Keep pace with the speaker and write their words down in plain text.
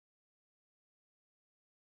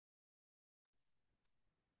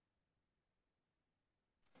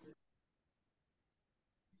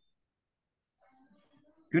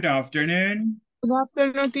Good afternoon. Good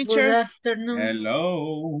afternoon, Good teacher. afternoon.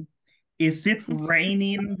 Hello. Is it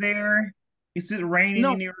raining there? Is it raining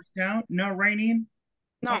No, in your town? Not raining?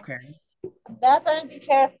 no. Okay. Good afternoon,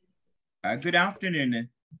 teacher. Good afternoon.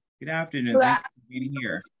 Good afternoon. Good Thank you for being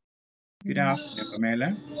here. Good afternoon, Pamela.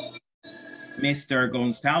 Mr.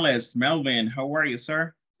 Gonzalez, Melvin, how are you,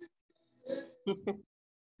 sir?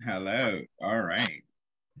 Hello. All right.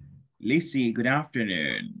 Lizzie, good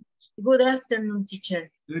afternoon. Good afternoon, teacher.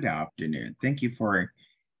 Good afternoon. Thank you for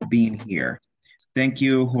being here. Thank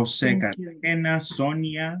you, Jose Thank you. Cartagena,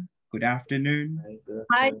 Sonia. Good afternoon.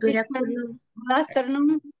 Hi, Good teacher. afternoon. Good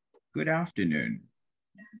afternoon. Good afternoon.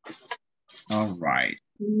 All right.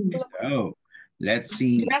 So let's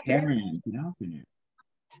see. Karen, good afternoon.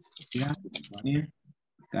 Good afternoon, Sonia.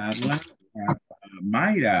 Carla.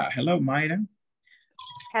 Mayra. Hello, Mayra.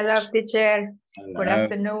 Hello, teacher. Good Hello.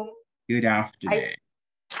 afternoon. Good afternoon.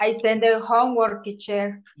 I send the homework,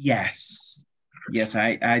 teacher. Yes. Yes,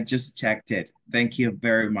 I just checked it. Thank you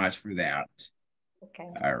very much for that. Okay.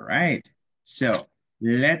 All right. So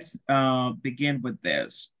let's begin with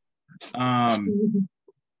this.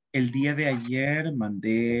 El día de ayer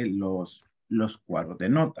mandé los cuadros de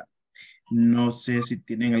nota. No sé si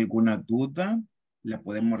tienen alguna duda, la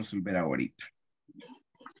podemos resolver ahorita.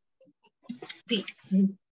 Sí,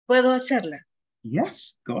 ¿puedo hacerla?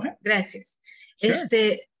 Yes, go ahead. Gracias.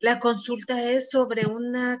 Sure. La consulta es sobre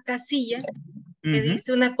una casilla que Mhm.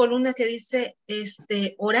 dice, una columna que dice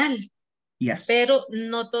oral, Yes. pero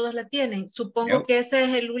no todos la tienen. Supongo Yep. que ese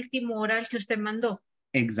es el último oral que usted mandó.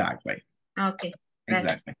 Exactly. Ah, ok.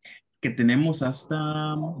 Gracias. Exactly. Que tenemos hasta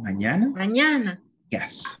mañana. Mañana.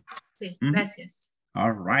 Yes. Sí, Mhm. gracias.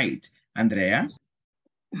 All right. Andrea.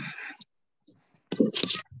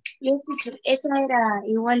 Yes, teacher. Esa era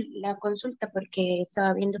igual la consulta porque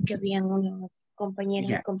estaba viendo que habían unos compañeros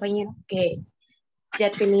y Yes. compañeras que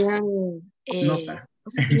ya tenían, Nota. o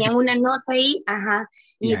sea, tenían una nota ahí, ajá,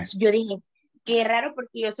 y Yes. yo dije, qué raro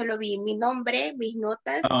porque yo solo vi mi nombre, mis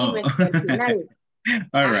notas y Oh. me fui al final.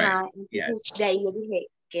 All Ajá, right. entonces Yes. de ahí yo dije,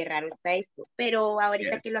 qué raro está esto. Pero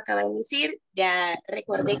ahorita Yes. que lo acaba de decir, ya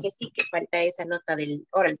recordé que sí, que falta esa nota del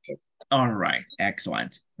oral test. All right.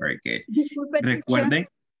 Excellent. Very good. Disculpe, teacher. Recuerden.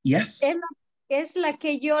 Yes. Es la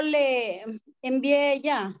que yo le envié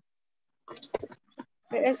ya.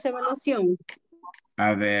 Esa evaluación.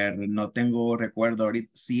 A ver, no tengo recuerdo ahorita.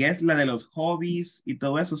 Si es la de los hobbies y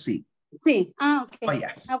todo eso, sí. Sí. Ah, ok. Oh,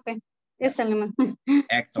 yes. Ok. Esa es la más.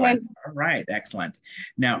 Excellent. All right. Excellent.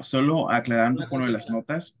 Now, solo aclarando con lo de las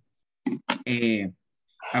notas.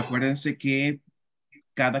 Acuérdense que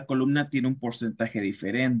cada columna tiene un porcentaje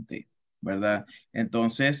diferente, ¿verdad?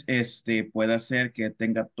 Entonces, puede hacer que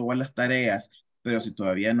tenga todas las tareas, pero si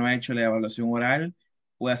todavía no ha hecho la evaluación oral,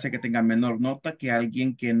 puede hacer que tenga menor nota que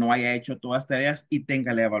alguien que no haya hecho todas las tareas y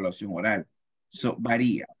tenga la evaluación oral. So,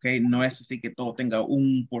 varía, ¿ok? No es así que todo tenga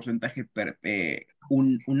un porcentaje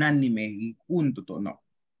unánime y junto, todo, no.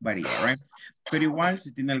 Varía, ¿right? Pero igual,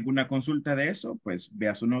 si tiene alguna consulta de eso, pues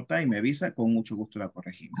vea su nota y me avisa, con mucho gusto la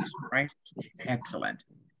corregimos, right? Excellent.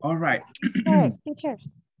 All right. Teacher.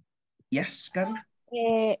 Yes, Carla?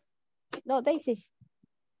 No, Daisy.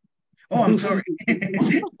 Oh, I'm sorry.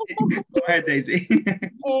 Go ahead, Daisy.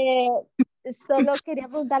 Solo quería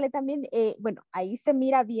preguntarle también, bueno, ahí se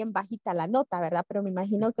mira bien bajita la nota, ¿verdad? Pero me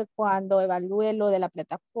imagino que cuando evalúe lo de la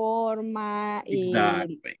plataforma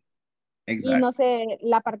Exactly. y no sé,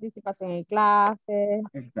 la participación en clase.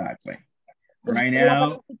 Exactly. Right La now,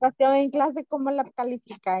 participación en clase, ¿cómo la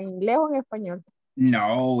califica? ¿En inglés o en español?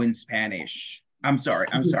 no, in Spanish. I'm sorry,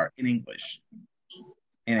 in English.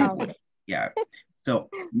 In English, Okay. yeah. So,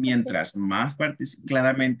 mientras más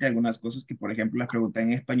claramente algunas cosas que, por ejemplo, las preguntan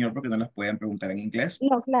en español porque no las pueden preguntar en inglés.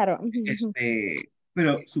 No, claro.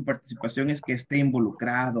 Pero su participación es que esté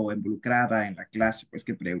involucrado o involucrada en la clase, pues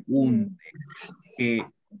que pregunte.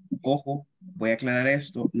 Ojo, voy a aclarar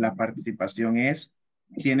esto, la participación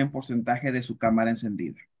tiene un porcentaje de su cámara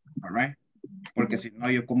encendida, all right? Porque si no,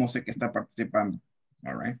 yo cómo sé que está participando,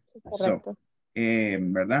 all right? Correcto. So,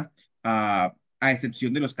 ¿verdad? A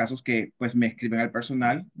excepción de los casos que pues me escriben al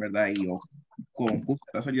personal, ¿verdad? Y yo con justa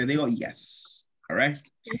razón yo digo yes, all right?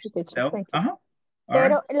 So,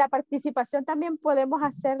 pero la participación también podemos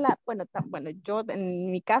hacerla, bueno, yo en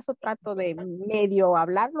mi caso trato de medio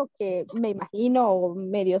hablar lo que me imagino o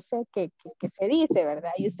medio sé que se dice,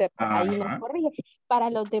 ¿verdad? Y usted ahí nos corrige. Para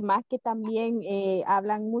los demás que también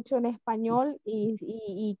hablan mucho en español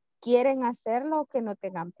y quieren hacerlo, que no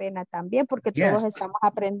tengan pena también, porque todos estamos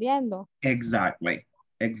aprendiendo. Exactly.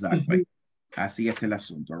 Así es el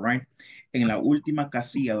asunto, right? En la última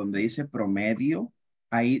casilla donde dice promedio,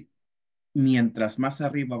 ahí mientras más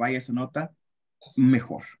arriba vaya esa nota,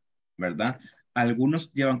 mejor, ¿verdad?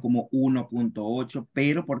 Algunos llevan como 1.8,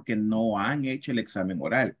 pero porque no han hecho el examen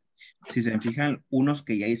oral. Si se fijan, unos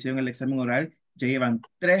que ya hicieron el examen oral ya llevan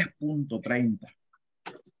 3.30.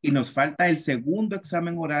 Y nos falta el segundo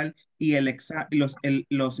examen oral y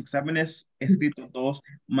los exámenes escritos todos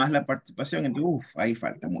más la participación. Entonces, ahí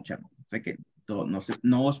falta mucha. Sé que no os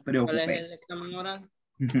 ¿Cuál es preocupéis. el examen oral?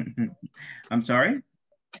 I'm sorry?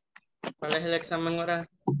 ¿Cuál es el examen oral?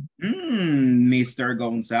 Mr.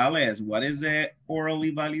 Gonzalez, what is the oral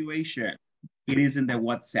evaluation? It is in the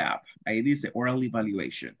WhatsApp. Ahí dice oral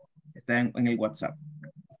evaluation. Está en el WhatsApp.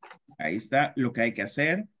 Ahí está lo que hay que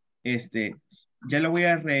hacer. Ya lo voy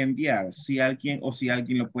a reenviar. Si alguien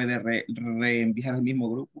lo puede reenviar al mismo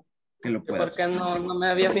grupo, que lo pueda ¿Por qué hacer. no me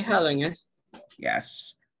había fijado en eso?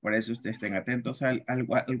 Yes. Por eso ustedes estén atentos al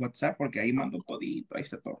WhatsApp, porque ahí mando todito. Ahí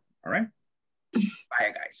está todo. All right?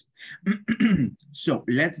 Bye, guys. So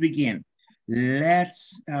let's begin.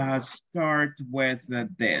 Let's start with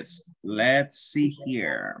this. Let's see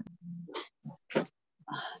here.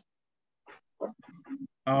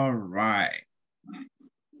 All right.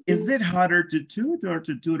 Is it harder to toot or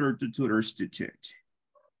to tutor to tutors to toot?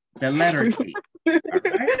 The letter T. All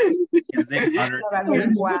right. Is it harder to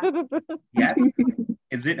toot? Yeah.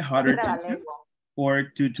 Is it harder to toot or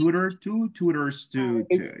to tutor to tutors to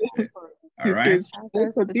toot? All right.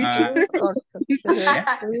 Yeah.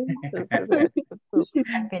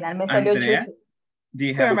 Al final me salió Andrea, chucho. do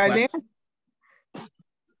you have a question?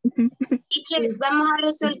 Teacher, vamos a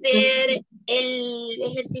resolver el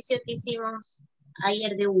ejercicio que hicimos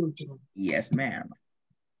ayer de último. Yes, ma'am.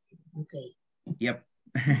 Okay. Yep.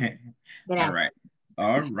 All Gracias. right.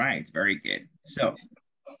 All right. Very good. So,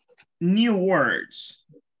 new words.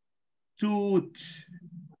 Toot.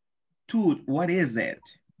 Toot. What is it?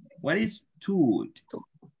 What is toot?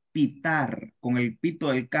 Pitar. Con el pito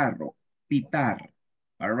del carro. Pitar.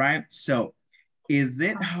 All right. So, is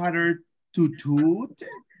it harder to toot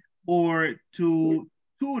or to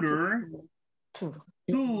tutor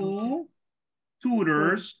to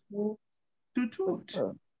tutors to toot?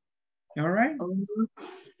 All right.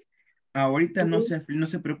 Ahorita no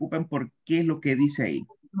se preocupen por qué es lo que dice ahí.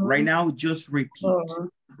 Right now, just repeat.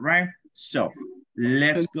 Right? So,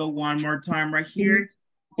 let's go one more time right here.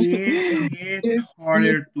 Is it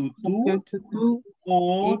harder to toot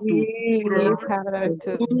or to tutor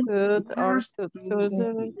tutors to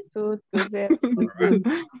toot?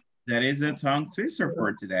 That is a tongue twister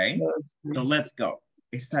for today. So let's go.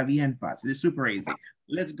 Está bien fácil. It's super easy.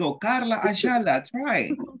 Let's go. Carla Ayala,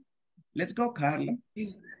 try. Let's go, Carla.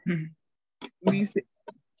 Dice,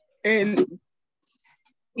 is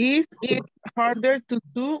it harder to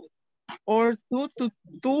do or to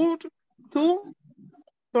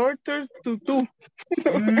tortures to do?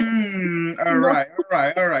 All right.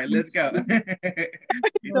 Let's go.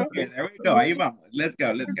 Okay, there we go. Ahí vamos. Let's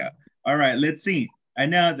go. All right, let's see.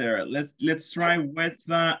 Another. Let's try with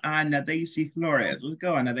Ana Daisy Flores. Let's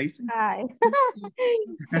go, Ana Daisy. Hi.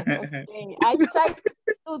 Okay. I try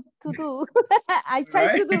to do. I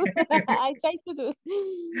try to do. I try to do.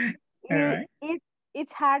 All right.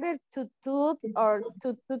 It's harder to toot or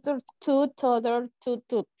to tutor to toddler to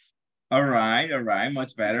toot. All right.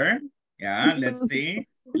 Much better. Yeah, let's see.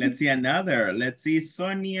 Let's see another. Let's see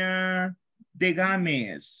Sonia De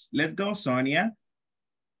Games. Let's go, Sonia.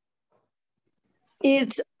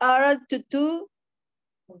 It's harder to do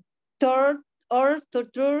or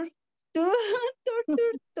torture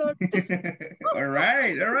All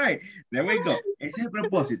right. There we go. Ese es el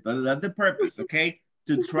propósito. That's the purpose, okay?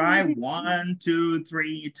 To try 1, 2,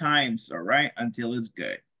 3 times, all right? Until it's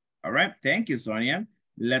good. All right. Thank you, Sonia.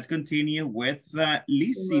 Let's continue with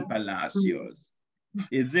Lizzie Palacios.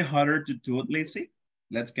 Is it harder to toot, Lizzie?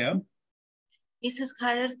 Let's go. Is it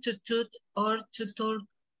harder to toot or to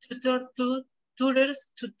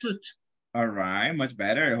tutors to toot? All right, much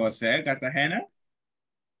better. Jose Cartagena?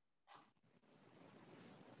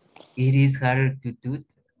 It is harder to toot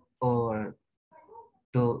or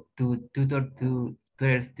to tutor to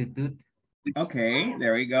tutors to toot. Okay,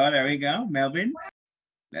 there we go. Melvin?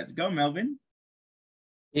 Let's go, Melvin.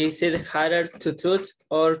 Is it harder to toot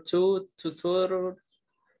or to tutor?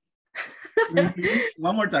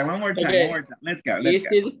 One more time. Okay. Let's go. Is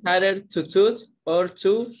it harder to toot or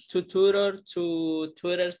to tutor to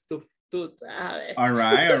tutors to toot? All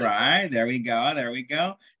right. There we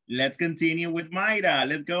go. Let's continue with Mayra.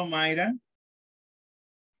 Let's go, Mayra.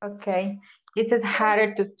 Okay. Is it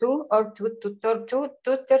harder to do or to tutor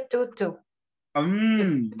to?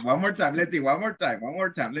 One more time. Let's see. One more time.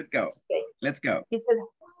 Let's go. Okay. Let's go. Is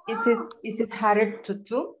it harder to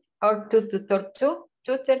do or to tutor to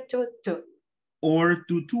tutor to? Or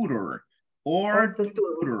to tutor. or to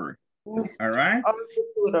tutor. All right? Or to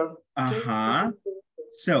tutor. Uh-huh.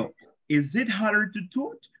 So, is it harder to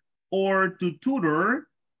toot or to tutor?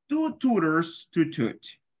 Two tutors to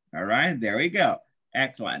toot. All right, there we go.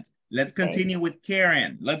 Excellent. Let's continue with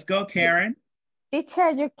Karen. Let's go, Karen. Teacher,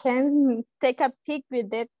 you can take a peek with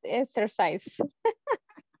that exercise.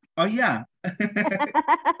 Oh, yeah.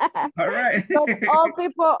 All right. But all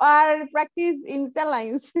people are practice in cell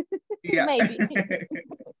lines. Yeah. Maybe.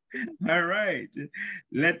 All right.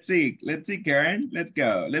 Let's see, Karen. Let's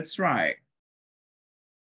go. Let's try.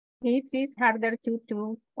 This is harder to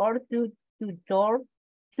do or to tutor,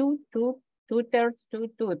 to tutors to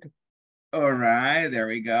tut. All right, there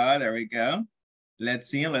we go. There we go. Let's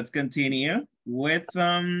see. Let's continue with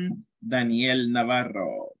Daniel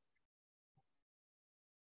Navarro.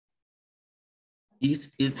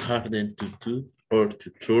 Is it harder to do or to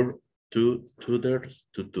tutor to tutors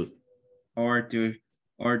to tut? Or to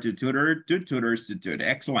tutor to tutors to tut.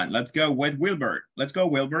 Excellent. Let's go with Wilbert. Let's go,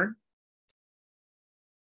 Wilbert.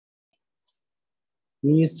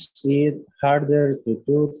 Is it harder to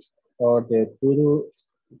tut or the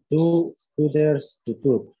two tutors to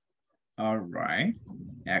tut? All right.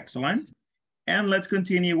 Excellent. And let's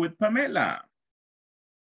continue with Pamela.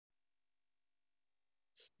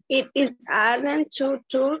 It is harder to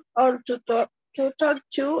tut or to tutor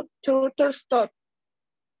to tutors taught.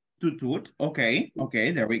 To tut. Okay. Okay.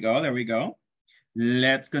 There we go. There we go.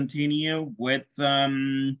 Let's continue with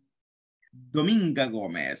Dominga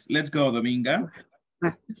Gomez. Let's go, Dominga.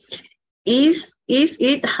 Is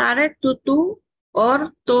it harder to do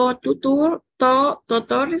or to tutor to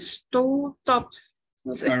tutors to top?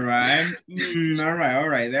 All right. All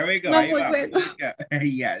right. There we go. No, Ahí muy vamos. bueno. Let's go.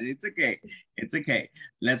 Yeah, it's okay. It's okay.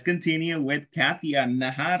 Let's continue with Katia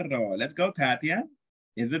Najarro. Let's go, Katia.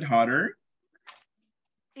 Is it harder?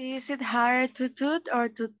 Is it harder to tut or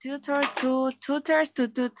to tutor to tutors to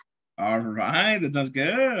tut? All right. That sounds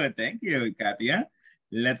good. Thank you, Katia.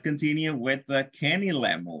 Let's continue with Kenny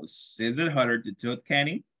Lemus. Is it harder to tut,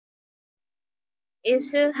 Kenny?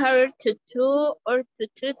 Is it harder to do or to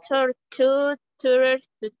tutor to tutors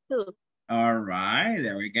to tut? All right,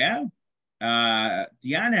 there we go.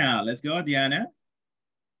 Diana, let's go, Diana.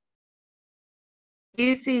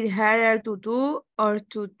 Is it harder to do or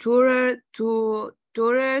to tutor to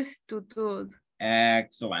tutors to tut?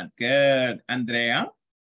 Excellent, good. Andrea,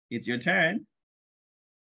 it's your turn.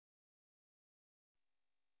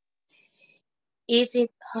 Is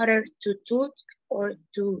it harder to tut or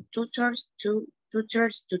to tutors to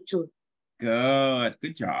tut? Good,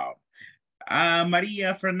 good job.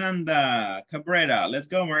 Maria Fernanda Cabrera, let's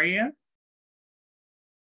go, Maria.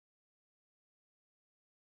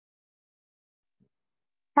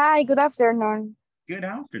 Hi, good afternoon. Good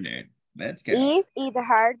afternoon. Let's go. Is it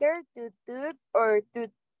harder to tut or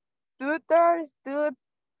to tutors to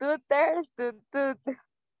tutors to tut?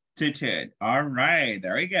 Tutored. All right,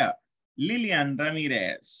 there we go. Lilian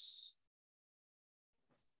Ramirez.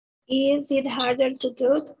 Is it harder to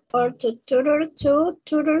tut or to tutor to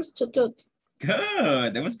tutors to tut?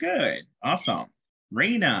 Good, that was good. Awesome.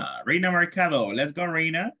 Reina Mercado, let's go,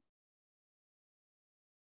 Reina.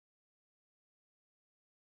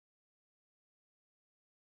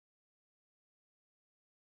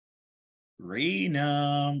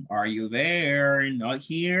 Reina, are you there? Not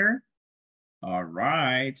here? All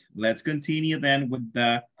right, let's continue then with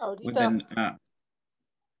the,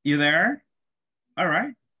 you there? All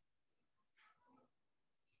right.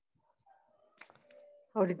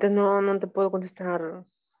 Ahorita no te puedo contestar.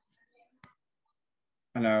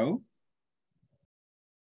 Hello?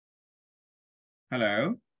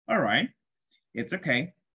 Hello? All right, it's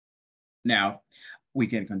okay. Now, we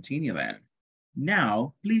can continue then.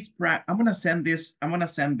 Now, please, I'm gonna send this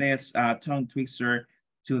tongue twister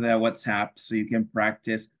to the WhatsApp so you can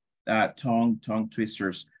practice tongue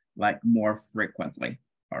twisters like more frequently.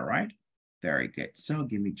 All right, very good. So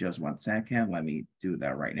give me just 1 second. Let me do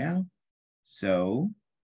that right now. So,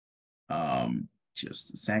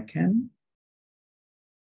 just a second.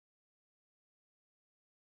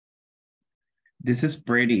 This is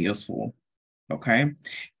pretty useful. Okay.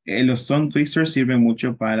 Los tongue twisters sirven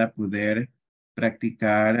mucho para poder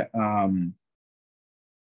practicar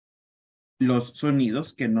los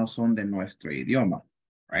sonidos que no son de nuestro idioma,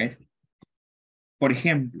 right? Por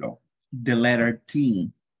ejemplo, the letter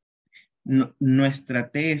T. Nuestra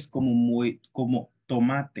T es como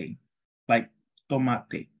tomate, like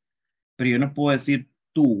tomate. Pero yo no puedo decir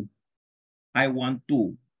tú, I want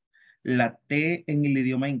to. La T en el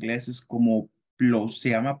idioma inglés es como, se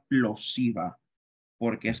llama plosiva,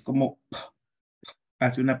 porque es como,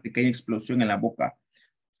 hace una pequeña explosión en la boca.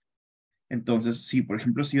 Entonces, si por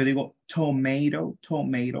ejemplo, si yo digo tomato,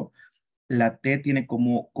 tomato, la T tiene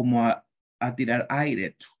como a tirar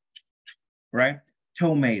aire, right?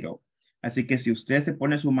 Tomato. Así que si usted se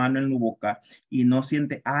pone su mano en la boca y no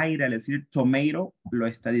siente aire al decir tomato, lo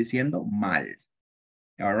está diciendo mal.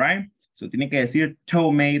 All right? So tiene que decir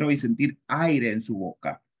tomato y sentir aire en su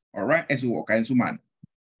boca. All right? En su boca, en su mano.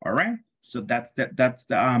 All right? So that's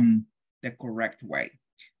the correct way.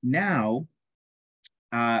 Now,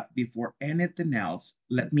 before anything else,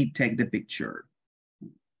 let me take the picture.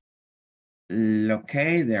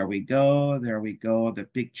 Okay, there we go. There we go. The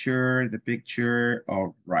picture.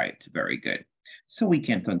 All right, very good. So we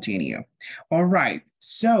can continue. All right,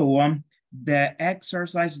 so the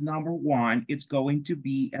exercise number 1, it's going to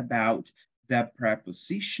be about the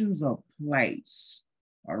prepositions of place.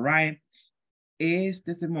 All right. Este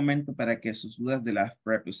es el momento para que sus dudas de las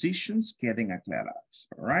prepositions queden aclaradas.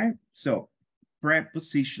 All right. So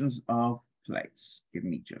prepositions of place. Give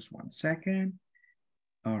me just 1 second.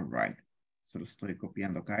 All right. Solo estoy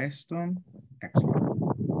copiando acá esto. Excellent.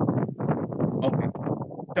 Okay.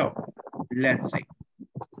 So, let's see.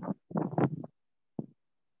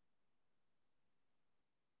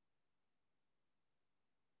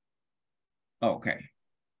 Okay.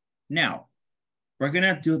 Now, we're going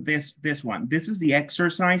to do this one. This is the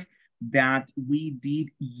exercise that we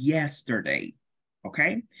did yesterday.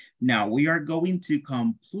 Okay. Now, we are going to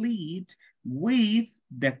complete with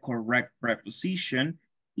the correct preposition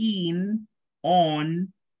in,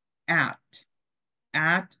 on, at,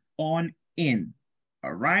 on, in.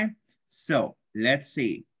 All right. So let's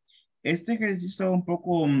see. Este ejercicio es un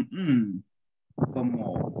poco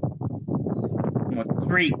como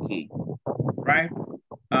tricky, right?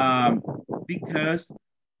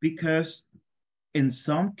 Because in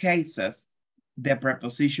some cases the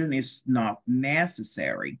preposition is not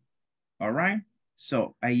necessary. All right.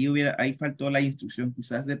 So ahí faltó la instrucción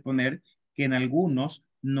quizás de poner que en algunos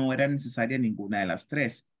no era necesaria ninguna de las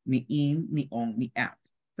tres, ni in, ni on, ni at.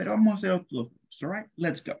 Pero vamos a hacer otros. All right,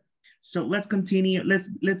 let's go. So let's continue.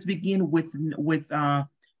 Let's begin with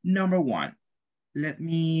number 1. Let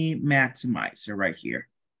me maximize it right here.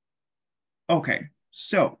 Okay,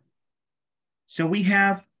 so we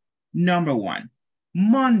have number 1,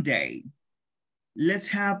 Monday. Let's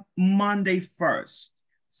have Monday first.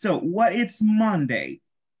 So what is Monday?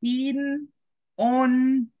 In,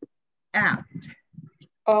 on, at.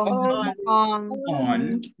 On.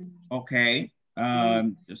 Okay.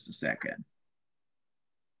 Just a second.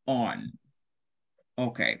 On.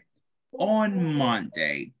 Okay. On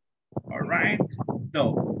Monday. All right.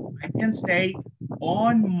 So I can say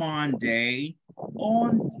on Monday,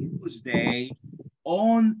 on Tuesday,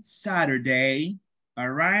 on Saturday.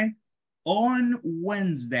 All right. On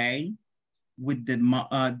Wednesday, with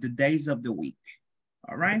the days of the week.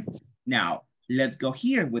 All right. Now let's go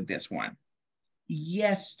here with this one.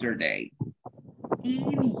 Yesterday.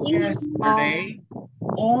 In yesterday,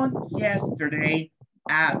 on yesterday,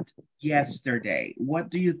 at yesterday. What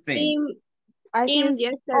do you think? In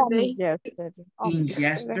yesterday. In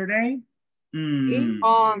yesterday?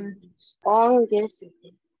 On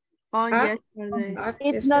yesterday. On yesterday.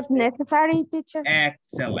 It's not necessary, teacher.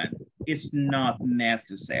 Excellent. It's not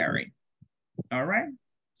necessary. All right.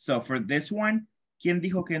 So for this one, ¿quién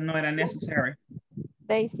dijo que no era necessary?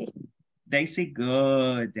 Daisy. Daisy,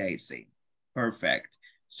 good, Daisy. Perfect.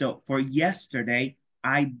 So for yesterday,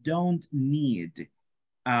 I don't need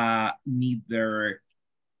neither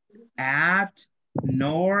at,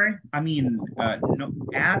 nor, no,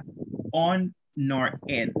 at, on, nor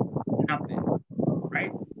in. Nothing,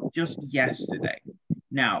 right? Just yesterday.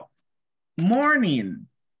 Now, morning.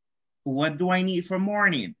 What do I need for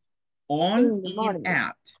morning? On, in,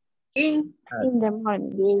 at. In the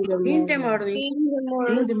morning. In the morning.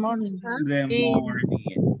 In the morning.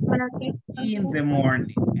 In the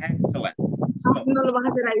morning. Excellent. So, ¿No lo vas a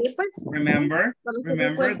hacer ahí, pues? remember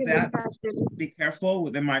that. Be careful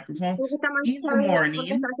with the microphone. In the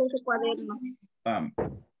morning.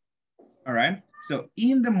 All right. So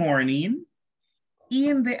in the morning,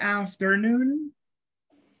 in the afternoon,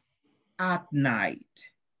 at night.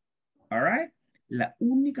 All right. La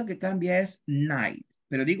única que cambia es night.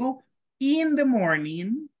 Pero digo in the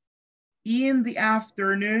morning, in the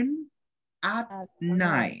afternoon, at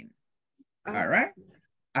night. All right.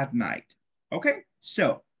 At night. Okay.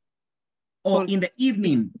 So, in the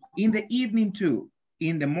evening too.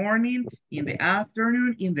 In the morning, in the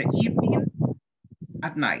afternoon, in the evening,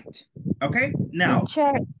 at night. Okay. Now,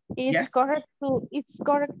 teacher, it's yes? correct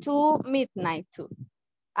to midnight too.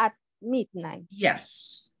 At midnight.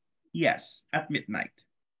 Yes, at midnight.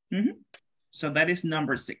 So that is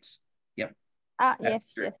number 6. Yep. Ah, That's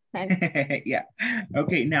yes, true. yes. Yeah.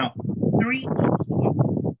 Okay, now 3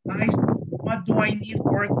 o'clock. Guys, what do I need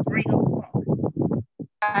for 3 o'clock?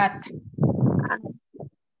 At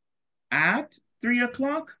 3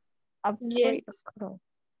 o'clock? At 3 o'clock.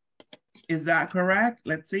 Is that correct?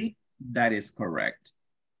 Let's see. That is correct.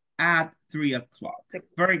 At 3 o'clock.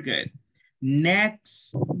 Very good.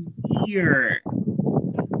 Next year.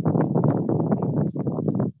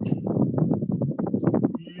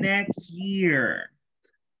 Next year.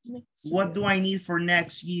 What do I need for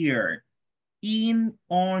next year? In,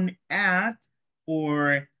 on, at,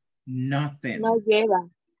 or nothing? No lleva.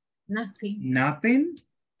 Nothing. Nothing?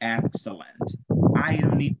 Excellent. I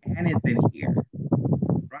don't need anything here.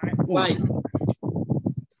 Right? Ooh, Why?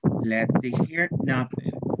 let's see here.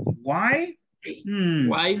 Nothing. Why?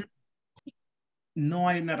 Why? No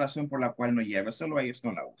hay una razón por la cual no lleva, solo ellos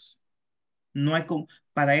no la usan. No hay como,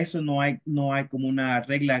 para eso no hay como una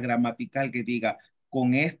regla gramatical que diga,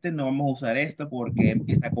 con este no vamos a usar esto porque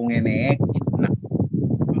empieza con NX. No,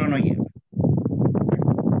 solo no lleva.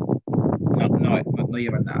 No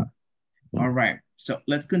lleva nada. All right, so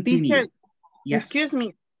let's continue. Teacher, Yes. excuse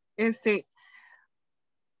me,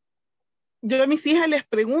 yo a mis hijas les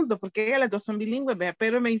pregunto, porque ellas las dos son bilingües, ¿verdad?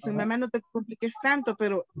 Pero me dicen, mamá, no te compliques tanto,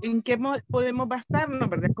 pero ¿en qué podemos basarnos,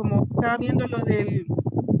 verdad? Como estaba viendo lo del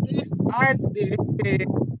is, art,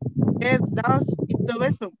 does y todo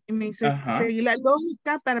eso. Y me dice, seguí la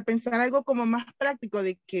lógica para pensar algo como más práctico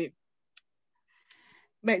de que,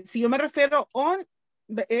 si yo me refiero on,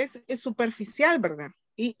 es superficial, ¿verdad?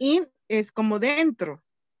 Y in es como dentro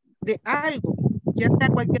de algo, ya sea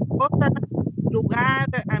cualquier cosa, lugar,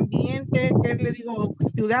 ambiente, que le digo,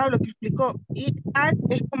 ciudad o lo que explicó. Y at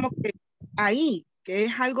es como que ahí, que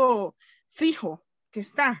es algo fijo, que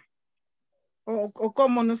está. O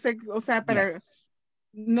como, no sé, o sea, para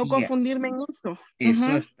no confundirme en eso.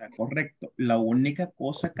 Eso está correcto. La única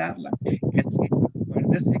cosa, Carla, es que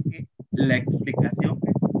acuérdese que la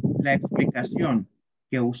explicación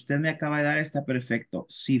que usted me acaba de dar está perfecto.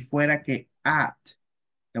 Si fuera que at,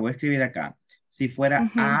 le voy a escribir acá, si fuera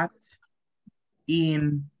at,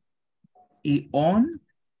 in y on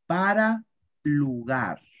para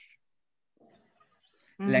lugar.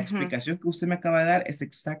 La explicación que usted me acaba de dar es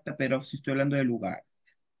exacta, pero si estoy hablando de lugar.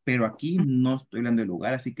 Pero aquí no estoy hablando de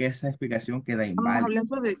lugar, así que esa explicación queda inválida.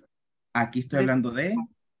 Aquí estoy hablando de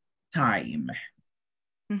time.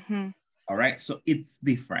 All right, so it's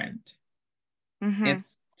different.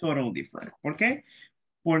 It's totally different. ¿Por qué?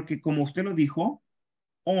 Porque como usted lo dijo,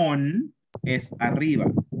 on es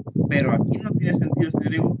arriba, pero aquí no tiene sentido si yo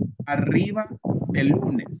digo arriba del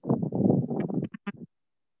lunes.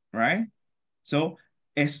 Right? So,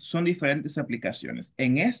 son diferentes aplicaciones.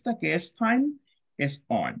 En esta que es time, es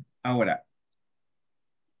on. Ahora,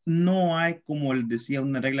 no hay, como les decía,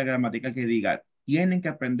 una regla gramatical que diga, tienen que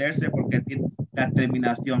aprenderse porque tiene la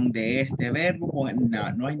terminación de este verbo.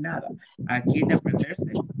 No hay nada. Aquí hay que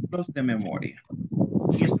aprenderse los de memoria.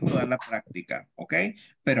 Y eso lo da la práctica, ¿ok?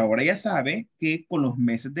 Pero ahora ya sabe que con los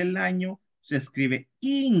meses del año se escribe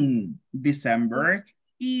in December,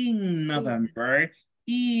 in November,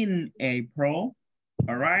 in April,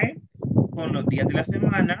 all right? Con los días de la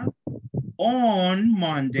semana, on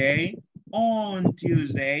Monday, on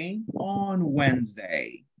Tuesday, on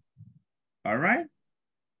Wednesday. All right?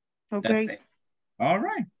 Okay. That's it. All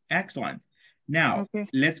right. Excellent. Now,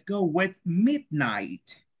 let's go with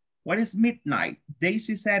midnight. What is midnight?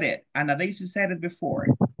 Daisy said it. Anna Daisy said it before.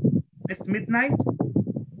 It's midnight?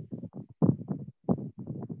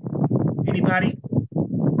 Anybody?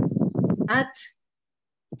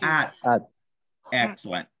 At.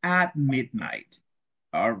 Excellent. At midnight.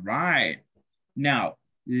 All right. Now,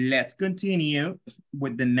 let's continue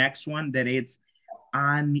with the next one that it's,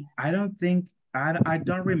 I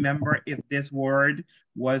don't remember if this word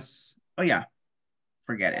was, oh yeah,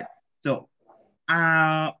 forget it. So,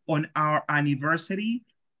 on our anniversary,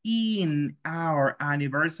 in our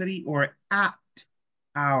anniversary, or at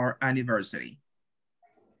our anniversary?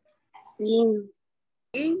 In.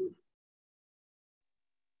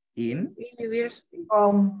 University.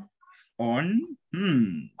 On.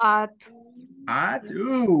 At.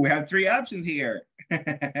 Ooh, we have 3 options here.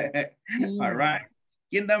 All right.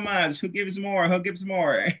 ¿Quién da más? Who gives more? Who gives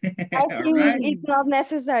more? I think it's not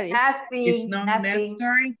necessary. It's not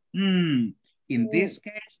necessary? In this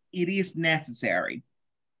case, it is necessary.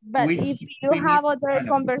 But if you have other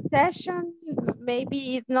conversation,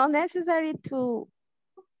 maybe it's not necessary to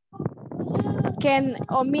can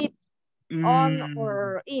omit on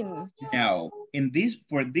or in. No,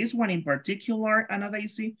 for this one in particular, Anna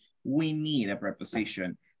Daisy, we need a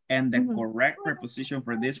preposition. And the correct preposition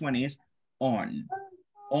for this one is on.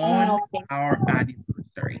 On Okay. our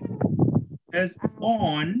anniversary. Because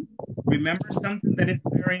on, remember something that is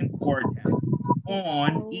very important.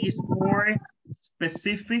 On is for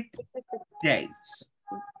specific dates.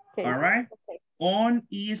 Okay. All right? On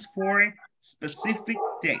is for specific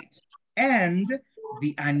dates. And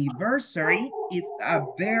the anniversary is a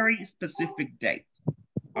very specific date.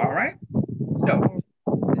 All right? So,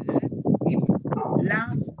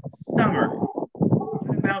 last summer.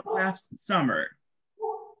 What about last summer?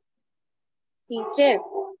 Teacher,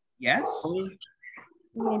 Yes?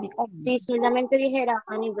 si solamente dijera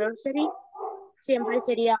anniversary, siempre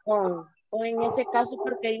sería on. O en ese caso,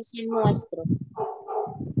 porque dice el nuestro.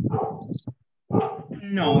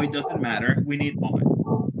 No, it doesn't matter. We need on.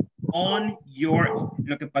 On your,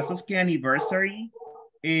 lo que pasa es que anniversary,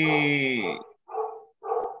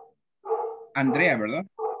 Andrea, ¿verdad?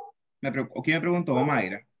 ¿O quién me preguntó?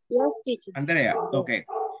 Mayra. Yes, teacher. Andrea, ok.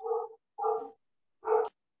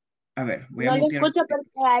 A ver, voy a No lo mutear. escucho porque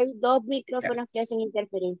hay dos micrófonos que hacen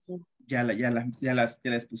interferencia. Ya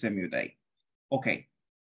les puse mute ahí. Ok.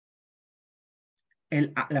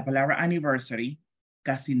 La palabra anniversary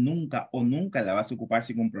casi nunca o nunca la vas a ocupar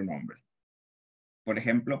sin un pronombre. Por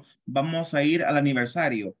ejemplo, vamos a ir al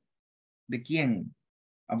aniversario. ¿De quién?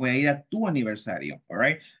 Voy a ir a tu aniversario. All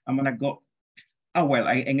right? I'm gonna go. Oh, well,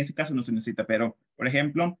 en ese caso no se necesita, pero, por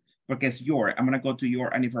ejemplo, porque es your, I'm gonna go to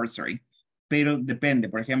your anniversary. Pero depende,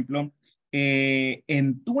 por ejemplo,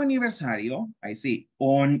 en tu aniversario, I see,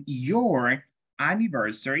 on your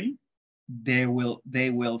anniversary, they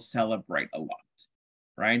will celebrate a lot,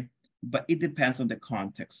 right? But it depends on the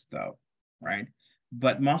context though, right?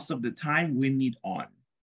 But most of the time we need on,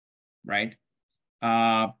 right?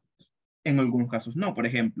 En algunos casos no, por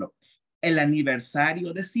ejemplo, el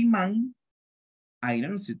aniversario de Simán, ahí no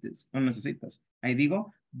necesitas. Ahí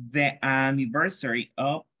digo, the anniversary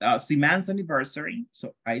of Siman's anniversary.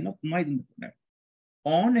 So ahí no hay donde poner.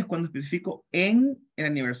 On es cuando especifico en el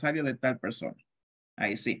aniversario de tal persona.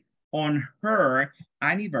 Ahí sí. On her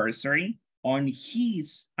anniversary, on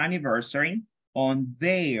his anniversary, on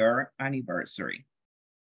their anniversary.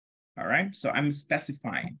 All right. So I'm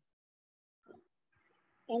specifying.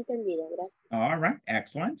 Entendido, gracias. All right.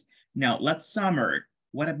 Excellent. Now let's summer.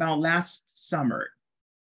 What about last summer?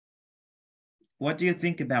 What do you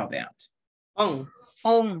think about that? On.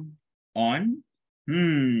 On?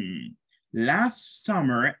 Last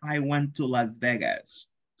summer, I went to Las Vegas.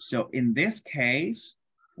 So in this case,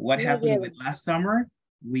 what happened with last summer?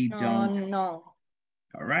 We don't. No.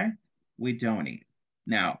 All right? We don't need.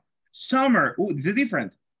 Now, summer. Oh, this is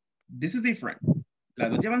different. This is different. Las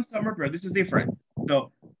dos llevan summer, pero this is different.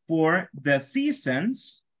 So for the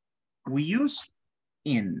seasons, we use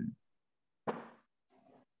in.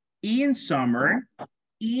 In summer,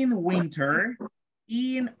 in winter,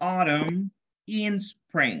 in autumn, in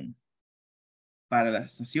spring. Para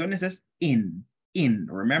las estaciones es in.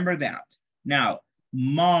 Remember that. Now,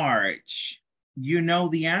 March. You know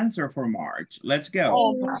the answer for March. Let's go.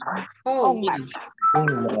 On March.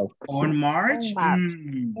 On March?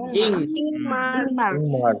 In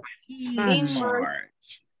March.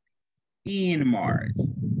 In March.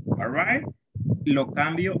 All right. Lo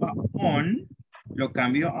cambio a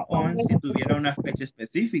on si tuviera una fecha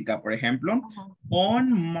específica. Por ejemplo,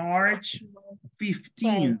 on March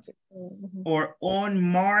 15th or on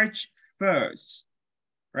March 1st,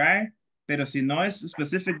 right? Pero si no es a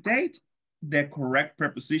specific date, the correct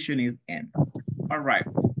preposition is in. All right,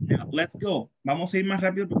 now let's go. Vamos a ir más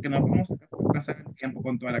rápido porque no vamos a pasar el tiempo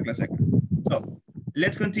con toda la clase acá. So,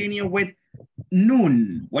 let's continue with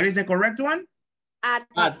noon. What is the correct one? At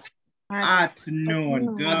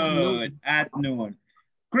noon. Good. At noon.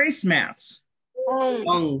 Christmas.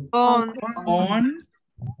 On.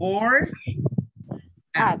 Or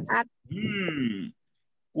at.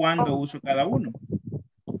 ¿Cuándo uso cada uno?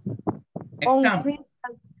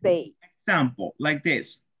 Example, like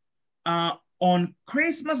this. On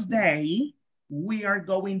Christmas Day, we are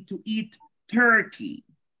going to eat turkey.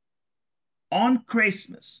 On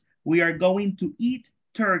Christmas, we are going to eat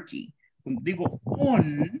turkey. Cuando digo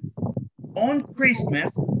on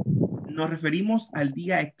Christmas, nos referimos al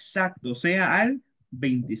día exacto, o sea, al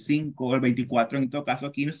 25 o el 24, en todo caso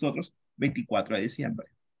aquí nosotros, 24 de diciembre.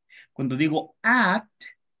 Cuando digo at,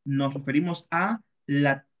 nos referimos a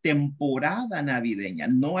la temporada navideña,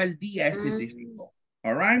 no al día específico.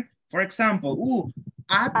 All right? For example,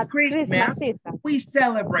 at Christmas, we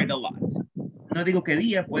celebrate a lot. No digo qué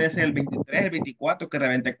día, puede ser el 23, el 24, que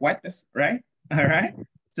revente cohetes, right? All right?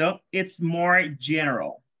 So it's more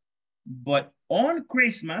general. But on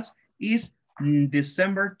Christmas is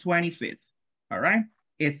December 25th. All right?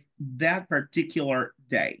 It's that particular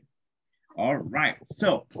day. All right,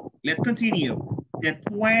 so let's continue. The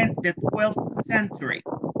 12th century.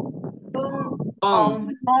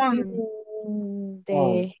 On.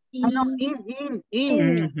 The In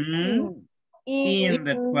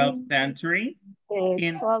the 12th century.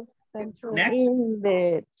 The 12th century. Next. In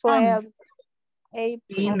the 12th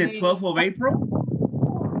April. In the 12th of April.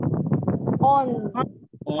 On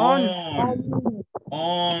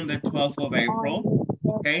the 12th of April.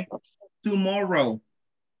 Okay. Tomorrow.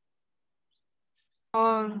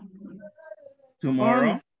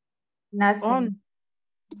 Tomorrow. Nothing.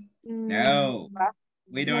 No,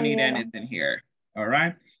 we don't need anything here. All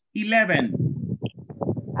right. 11.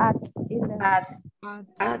 At 11.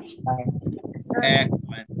 Excellent. At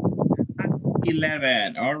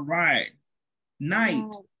 11. All right.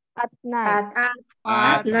 Night. At night.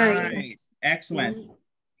 At night. Excellent.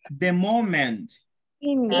 The moment.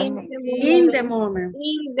 In the moment.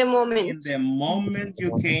 In the moment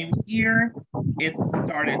you came here, it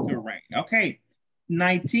started to rain. Okay.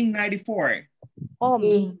 1994.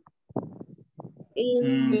 In.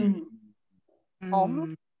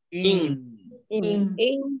 All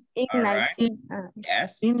right.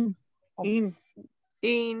 Yes. In.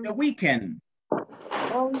 The weekend.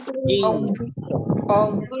 On the weekend.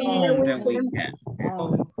 On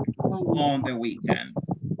the weekend.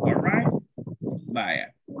 All right. Vaya.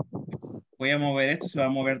 Voy a mover esto, se va a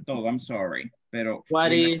mover todo. I'm sorry. Pero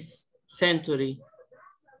What is century?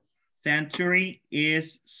 Century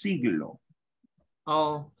is siglo.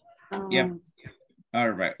 Oh. Yep. All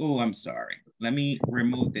right. Oh, I'm sorry. Let me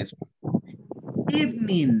remove this one.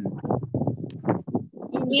 Evening.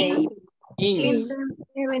 In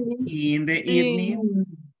the evening.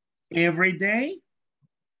 Every day.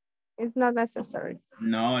 It's not necessary.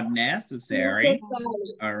 Not necessary.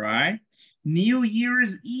 All right. New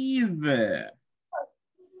Year's Eve. That's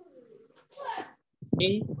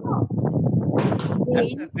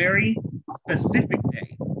a very specific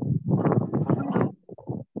day.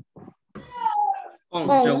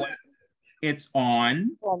 So it's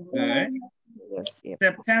on. Good.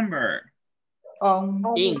 September.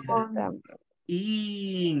 In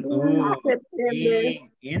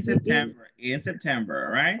September,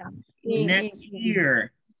 right? Next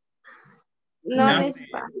year. Nothing.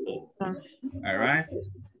 All right.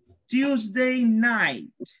 Tuesday night.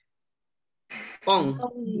 On.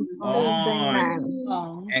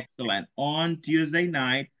 Excellent. On Tuesday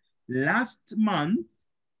night. Last month.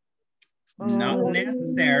 Not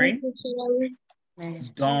necessary.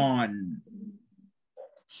 Dawn.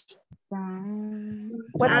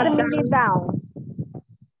 What's the meaning down?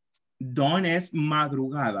 Dawn es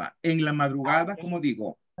madrugada. En la madrugada, ¿cómo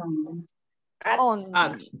digo? At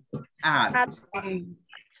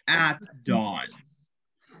dawn.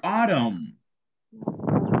 Autumn.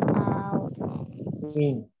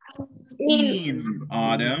 In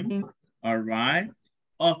autumn. All right.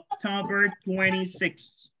 October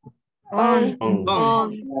 26th. On.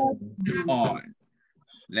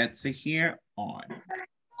 Let's see here. On.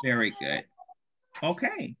 Very good.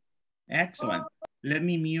 Okay. Excellent. Let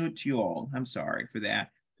me mute you all. I'm sorry for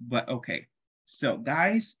that. But okay. So,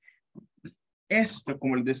 guys, esto,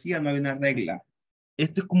 como les decía, no hay una regla.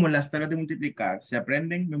 Esto es como las tablas de multiplicar. Se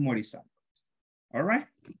aprenden memorizando. All right?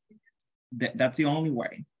 That's the only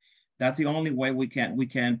way. That's the only way we can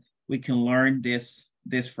learn these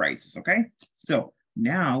phrases, okay? So,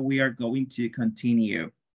 now we are going to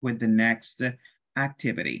continue with the next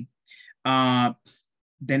activity. The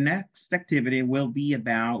next activity will be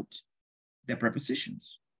about the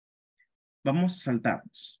prepositions. Vamos a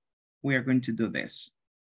saltarnos. We are going to do this.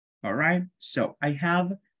 All right. So I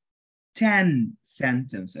have 10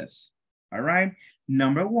 sentences. All right.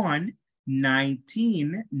 Number 1,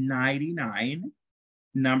 1999.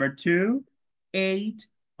 Number 2, 8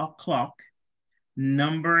 o'clock.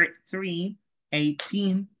 Number 3,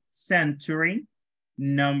 18th century.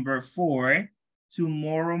 Number 4,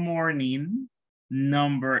 tomorrow morning.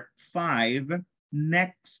 Number 5,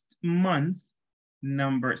 next month.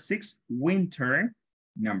 Number 6, winter.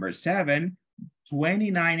 Number 7,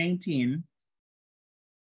 2918.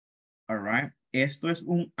 All right. Esto es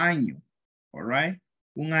un año. All right.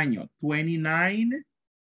 Un año.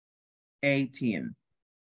 2918.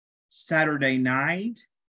 Saturday night,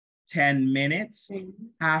 10 minutes,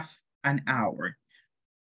 half an hour.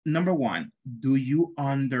 Number 1, do you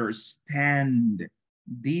understand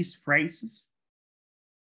these phrases?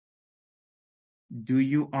 Do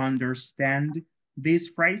you understand these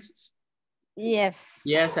phrases? Yes.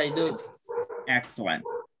 Yes, I do. Excellent.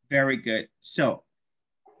 Very good. So,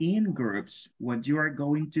 in groups, what you are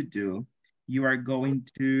going to do, I'm going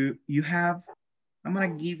to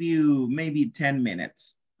give you maybe 10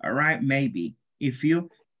 minutes, All right, maybe. If you,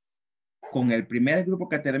 con el primer grupo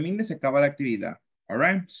que termine, se acaba la actividad. All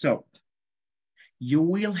right, so you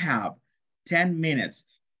will have 10 minutes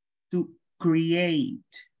to create,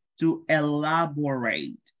 to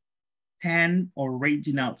elaborate 10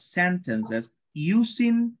 original sentences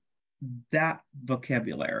using that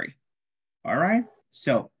vocabulary. All right,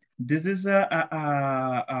 so this is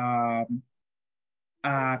a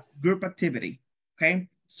group activity, okay?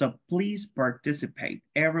 So please participate.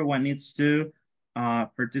 Everyone needs to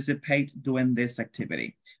participate doing this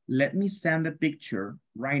activity. Let me send a picture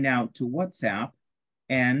right now to WhatsApp.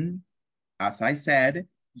 And as I said,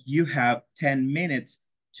 you have 10 minutes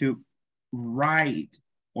to write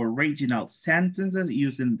original sentences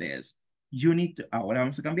using this. You need to, ahora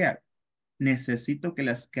vamos a cambiar. Necesito que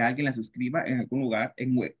alguien las escriba en algún lugar,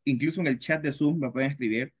 incluso en el chat de Zoom lo pueden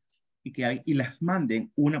escribir y las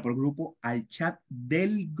manden una por grupo al chat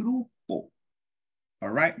del grupo. All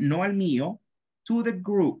right, no al mío, to the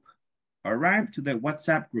group. All right, to the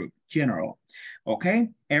WhatsApp group, general. Okay,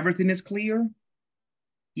 everything is clear?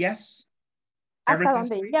 Yes? Hasta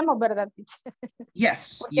donde lleguemos, ¿verdad, teacher?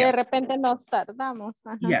 Yes, Porque yes. de repente nos tardamos.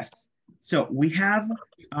 Ajá. Yes. So we have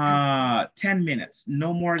 10 minutes,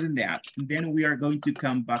 no more than that. Then we are going to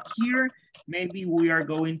come back here. Maybe we are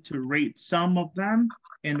going to read some of them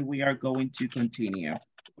and we are going to continue.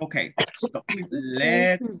 Okay, so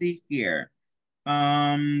let's see here.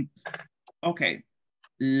 Okay,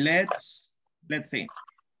 let's see.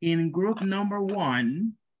 In group number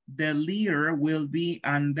 1, the leader will be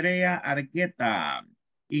Andrea Argueta.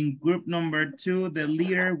 In group number 2, the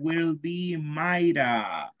leader will be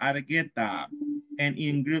Mayra Argueta. And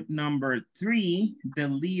in group number 3, the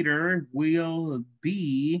leader will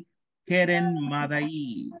be Keren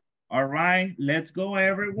Madai. All right, let's go,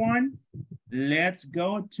 everyone. Let's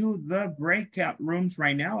go to the breakout rooms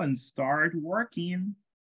right now and start working.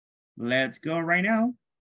 Let's go right now.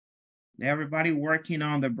 Everybody working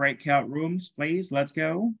on the breakout rooms, please. Let's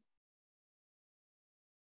go.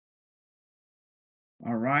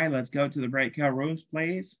 All right, let's go to the breakout rooms,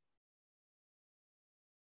 please.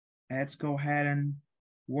 Let's go ahead and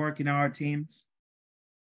work in our teams.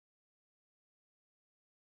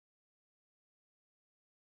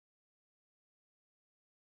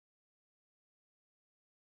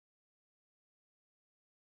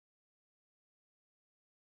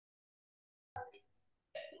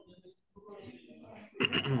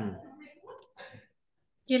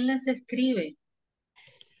 ¿Quién las escribe?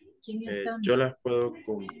 ¿Quién está? Yo las puedo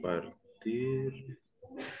compartir.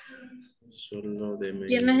 Solo de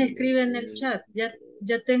 ¿Quién las escribe en el chat? Ya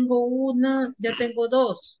tengo una, ya tengo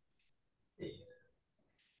dos. Yo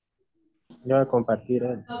voy a compartir.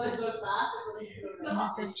 ¿Dónde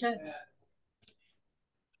está el chat?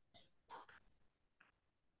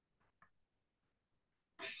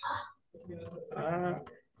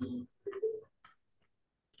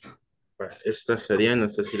 Bueno, estas serían, no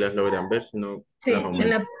sé si las logran ver, si no Sí, las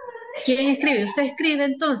aumento. ¿quién escribe? Usted escribe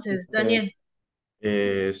entonces, Daniel.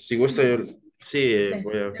 Si gusta, yo sí,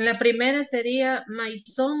 voy a... La primera sería My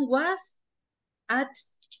son was at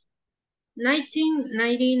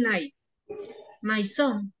 1999. My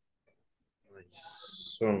son.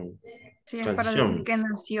 Son Si es para decir canción. que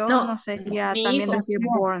nació, No, no sería mi también hijo. decir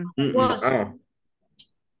born. Was.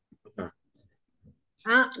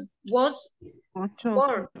 Was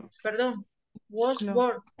born. Perdón. Was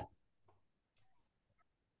born.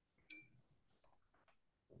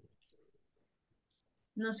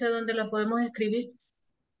 No sé dónde la podemos escribir.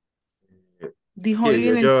 Dijo Sí, ahí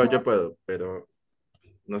en el yo chat. puedo, pero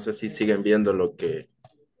no sé si siguen viendo lo que...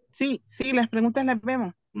 Sí, las preguntas las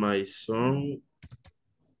vemos. My son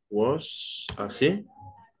was, ¿así?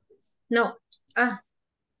 No.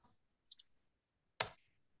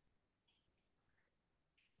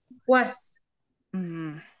 Was.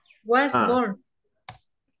 Was born.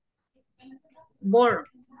 Born.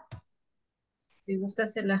 Si gusta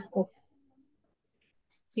se las copio.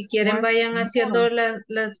 Si quieren Was vayan haciendo born.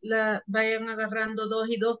 vayan agarrando 2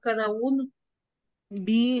 y 2 cada uno.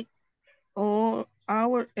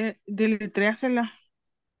 Deletréasela.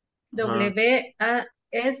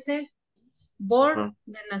 W-A-S born,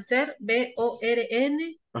 de nacer,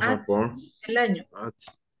 B-O-R-N, at, Born. el año. At.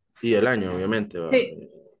 Y el año, obviamente. Sí.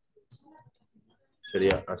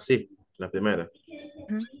 Sería así, la primera.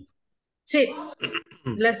 Sí.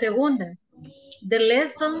 La segunda. The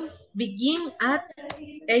lesson begin at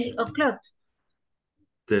 8 o'clock.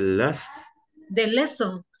 The last. The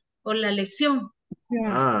lesson, o la lección.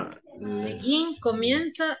 Begin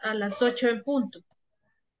comienza a las 8 en punto.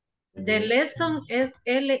 The lesson es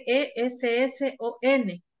L-E-S-S-O-N.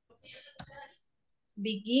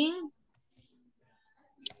 Begin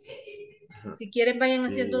Si quieren, vayan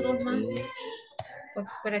haciendo dos más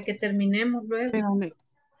para que terminemos luego.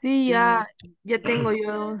 Sí, ya tengo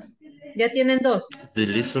yo dos. ¿Ya tienen dos? The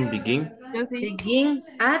lesson begin. Yo sí. Begin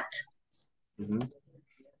at 8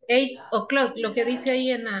 o'clock, lo que dice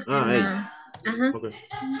ahí en la... Ajá. Okay.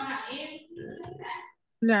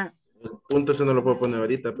 El punto eso no lo puedo poner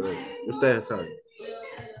ahorita, pero ustedes saben.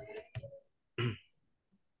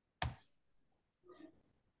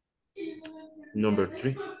 Number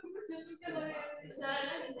 3.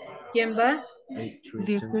 ¿Quién va?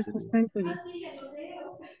 18th century.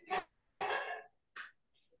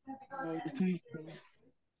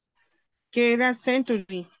 ¿Qué era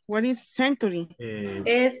century? What is century?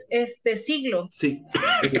 Es siglo. Sí.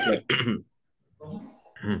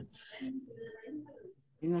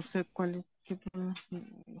 No sé cuál es.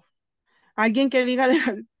 ¿Alguien que diga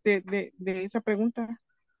de esa pregunta?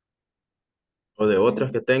 O de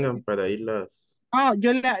otras que tengan para irlas.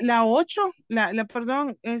 Yo la 8,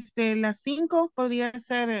 perdón, la 5 podría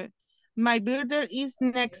ser my birthday is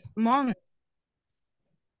next month.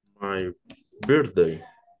 My birthday.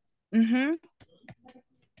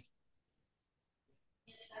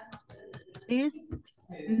 Is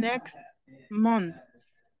next month.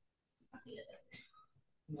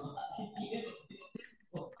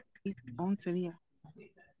 Sería.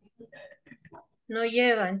 No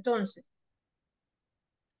lleva, entonces.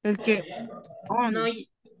 El que on.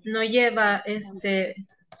 No lleva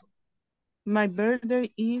My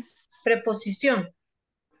birthday is preposición.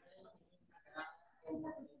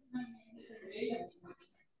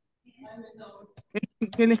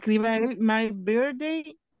 Que le escriba a él. My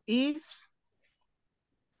birthday is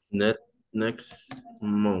next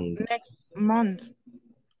month. Next month.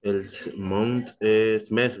 El month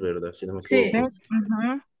es mes, ¿verdad? Si no me equivoco.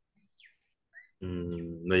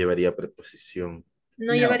 No llevaría preposición.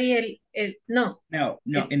 No llevaría el no. No.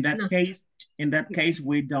 In that case,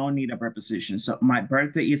 we don't need a preposition. So my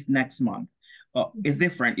birthday is next month. Oh, it's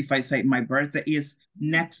different if I say my birthday is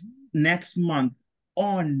next month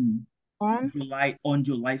on July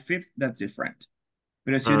 5th. That's different.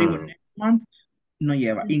 Pero si yo digo next month, no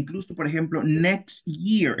lleva. Incluso, por ejemplo, next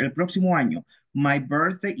year, el próximo año. My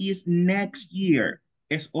birthday is next year.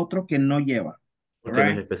 Es otro que no lleva. Porque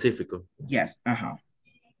no es específico. Yes.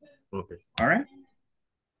 Okay. All right.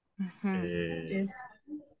 Yes.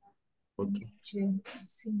 Okay.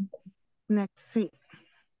 Next, sí.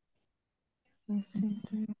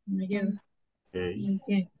 No lleva.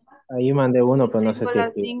 Okay. Ahí mandé uno, pero no sé Tengo si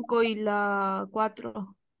la 5 y la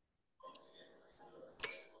 4.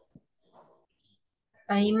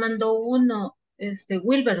 Ahí mandó uno,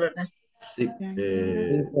 Wilber, ¿verdad? Sí. sí,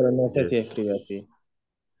 pero no sé si escribe así.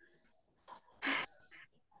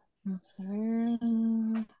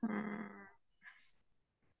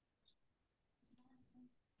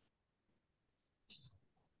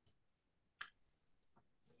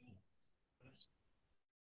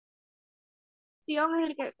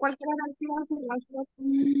 ¿Cuál era la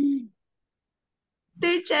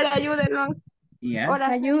Teacher, ayúdenos. Yes.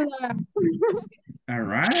 Ayuda. All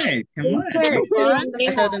right. Come on.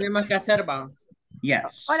 Eso lo tenemos que hacer, vamos.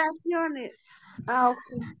 Yes. Oraciones. Ok.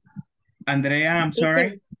 Andrea, I'm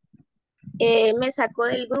sorry. Me sacó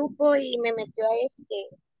del grupo y me metió a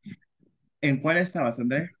 ¿En cuál estabas,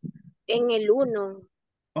 Andrea? en el 1.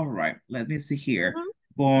 All right. Let me see here.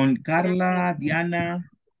 Con Carla, Diana.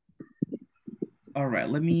 All right.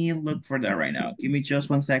 Let me look for that right now. Give me just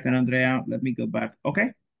 1 second, Andrea. Let me go back.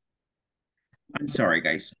 Okay. I'm sorry,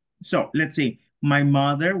 guys. So let's see. My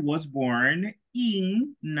mother was born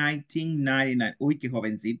in 1999. Uy, qué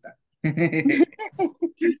jovencita.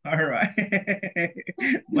 All right.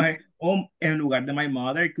 En lugar de my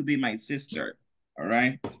mother, it could be my sister. All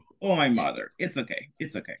right. Oh, my mother. It's okay.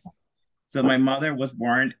 It's okay. So my mother was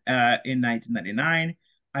born in 1999.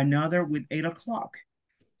 Another with 8 o'clock.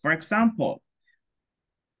 For example,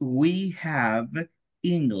 we have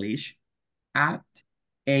English at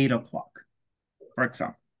 8 o'clock. For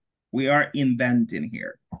example, we are inventing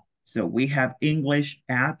here. So we have English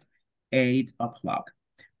at 8 o'clock.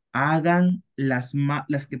 Hagan las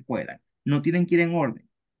que puedan. No tienen que ir en orden.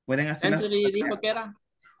 Pueden hacer las Century dijo que era.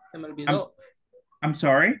 Se me olvidó. I'm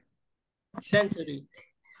sorry. Century.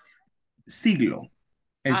 Siglo.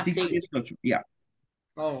 El siglo sí. 18. Yeah.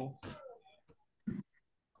 Oh.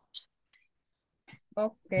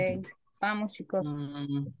 Ok. Vamos, chicos.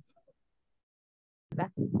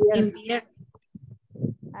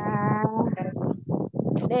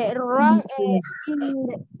 The wrong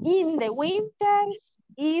in the winter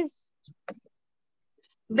is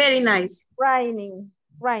very nice. Raining.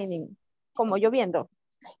 Como lloviendo.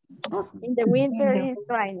 In the winter is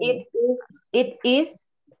raining. It is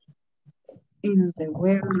In the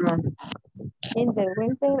winter. In the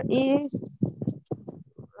winter is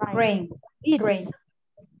Rain. It's, Rain.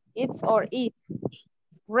 it's or it.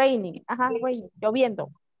 Raining. Ajá, raining. Lloviendo.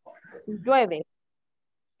 Llueve.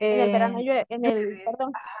 En el verano llueve.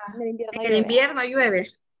 Perdón, en el invierno En el llueve. invierno llueve.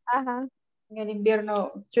 Ajá. En el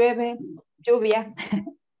invierno llueve, lluvia.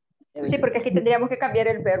 Sí, porque aquí tendríamos que cambiar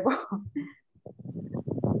el verbo.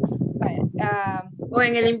 O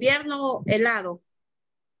en el invierno helado.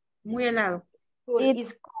 Muy helado.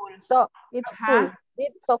 It's cool. So, it's cool.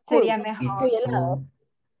 It's so cool. Sería mejor. It's Muy helado.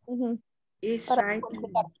 cool. It's Para right.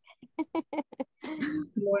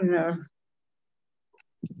 Bueno.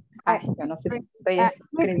 Ay, yo no sé si estoy It's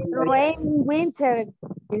escribiendo bien. rain winter.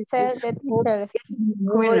 Tell the teachers.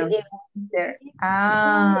 Cool in winter.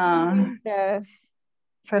 Ah, Winter.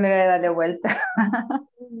 solo le darle vuelta.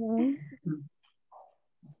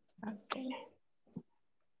 Okay.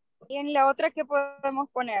 Y en la otra, ¿qué podemos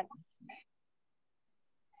poner?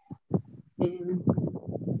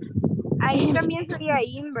 Ahí también sería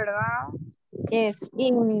in, ¿verdad? Es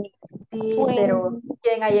in. Sí, pero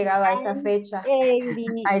 ¿quién ha llegado a esa fecha?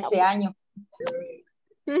 A ese año.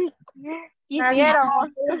 Quisiéramos.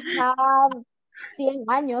 100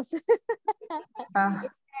 años.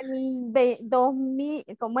 El 2000,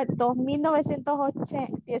 como es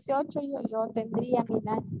 2918 yo tendría 1000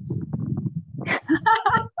 años.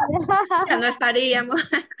 Ya no estaríamos.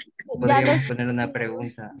 Podríamos poner una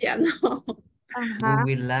pregunta. Ya no. Who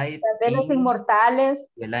will live De los inmortales.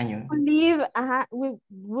 el año? Live, ajá.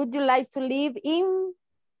 Would you like to live in?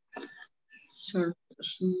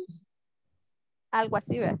 Algo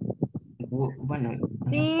así, ¿verdad? Bueno.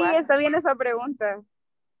 Sí, está bien esa pregunta.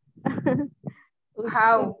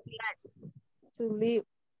 How? To live.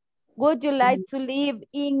 Would you like to live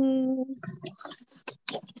in?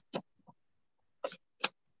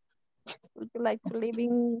 Would you like to live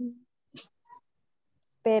in?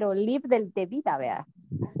 Pero live de vida, vea.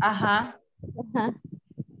 Ajá. Ajá.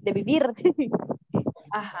 De vivir.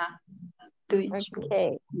 Ajá. Okay. Do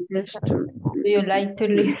you like to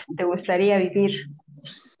live? ¿Te gustaría vivir?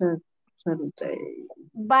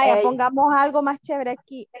 Vaya, pongamos algo más chévere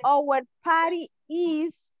aquí. Our party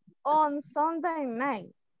is on Sunday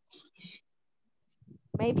night.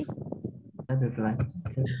 Maybe.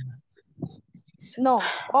 No,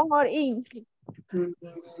 on or in.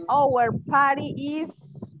 Our party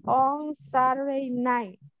is on Saturday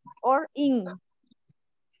night or in.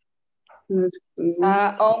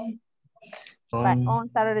 On. Right, on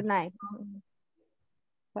Saturday night.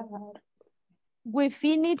 We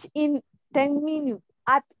finish in 10 minutes.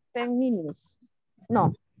 At 10 minutes.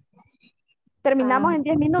 No. Terminamos en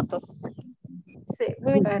 10 minutos. Sí,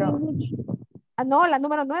 pero... no, la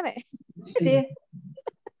número 9. Sí.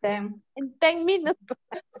 10. En 10 minutos.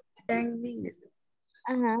 10 minutes.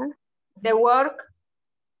 Ajá. The work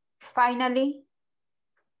finally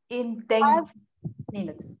in 10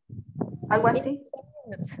 minutes. Algo así.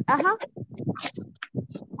 Ajá.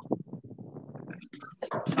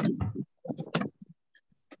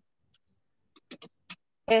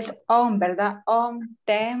 Es on, ¿verdad? On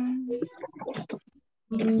 10.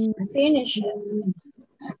 Finish.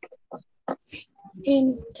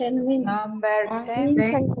 In 10 minutes. Number 10.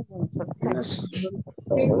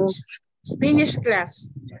 Finish class.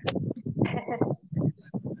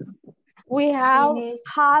 We have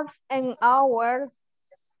half an hour.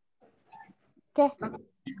 ¿Qué?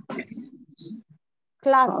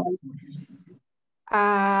 Class.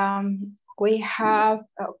 We have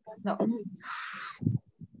no.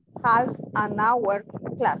 Half an hour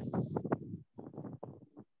class.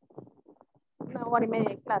 Una hora y media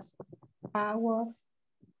de clase. Hour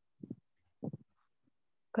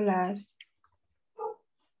class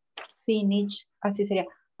finish, así sería.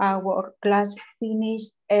 Our class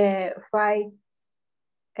finish 5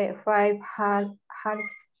 half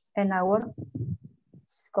an hour.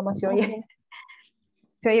 ¿Cómo se oye? Okay.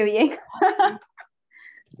 ¿Se oye bien?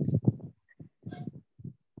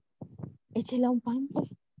 Échale un pan, pues.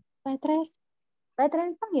 Va a traer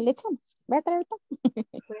el pan y le echamos. Va a traer el pan.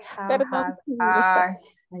 Perdón.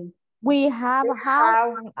 We have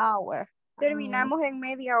half an hour. Terminamos en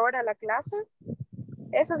media hora la clase.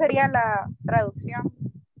 Esa sería la traducción.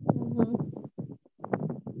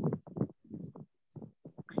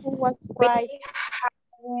 Who was right?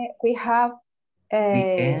 We have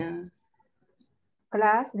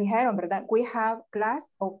class, dijeron, ¿verdad? We have class,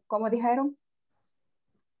 o ¿cómo dijeron?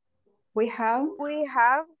 We have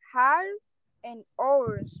half an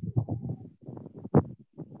hour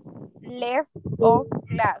left of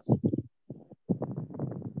class.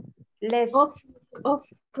 Of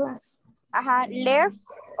class. Ajá, left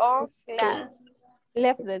of class.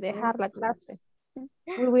 Left de dejar la clase.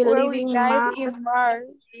 We will Where live we in died Mars. in Mars.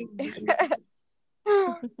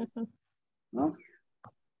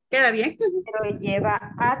 ¿Queda bien? Pero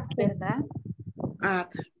lleva at, ¿verdad?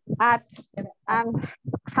 At. At and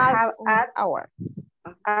half Have an at hour.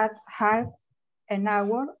 at half an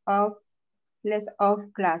hour of less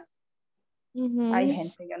of class. Hay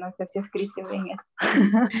gente, yo no sé si escrito bien esto.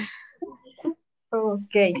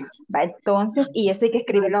 Ok, va entonces, y esto hay que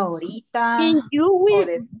escribirlo ahorita And you o will,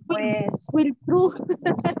 después. will true.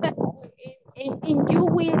 And you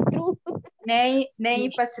will true. Name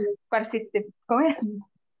 ¿cómo es?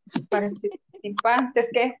 Participantes,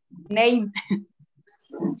 ¿qué? Name.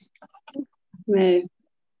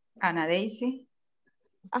 Ana Daisy.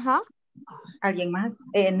 Ajá. ¿Alguien más?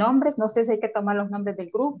 Nombres, no sé si hay que tomar los nombres del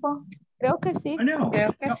grupo. Creo que sí. Oh, no,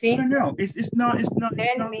 Creo que sí. no. It's not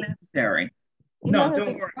necessary. No,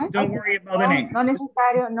 don't worry about the name. No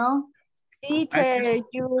necesario, no. Teacher,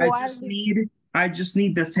 I just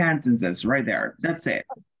need the sentences right there. That's it.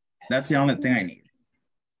 That's the only thing I need.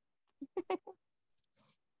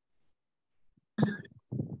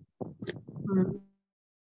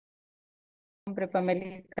 Hombre,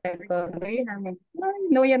 Pamelita, corríjame. Ay,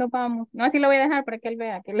 no, ya no vamos. No, así lo voy a dejar para que él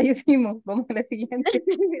vea que lo hicimos. Vamos a la siguiente.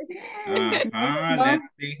 Let's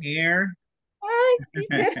see here. Ay,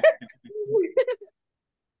 teacher.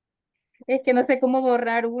 Es que no sé cómo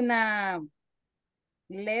borrar una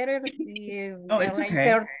letter y It's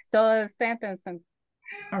okay. So sentence.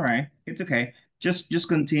 All right, it's okay. Just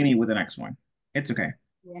continue with the next one. It's okay.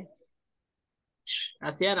 Yes.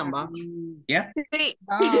 Así eran, va. Yeah. Sí.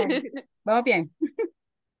 Vamos bien.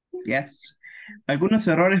 Yes. Algunos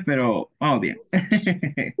errores, pero vamos bien.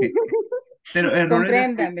 Pero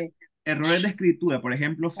Compréndame. errores de escritura, por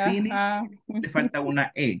ejemplo, finish, le falta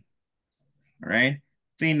una E. All right.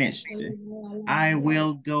 Finished. I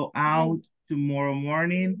will go out tomorrow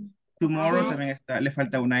morning. Tomorrow también le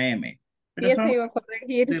falta una M. Pero Y eso iba a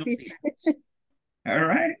corregir. All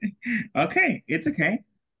right. Okay, it's okay.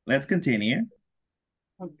 Let's continue.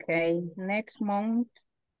 Okay, next month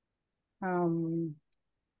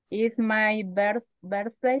is my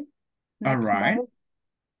birthday. All Next right. month.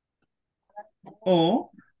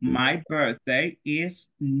 Or my birthday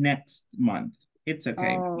is next month. It's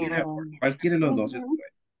okay. Either or. Cualquiera de los dos is good.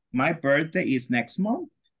 My birthday is next month.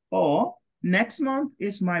 Or next month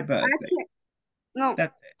is my birthday. No.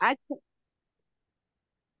 That's it.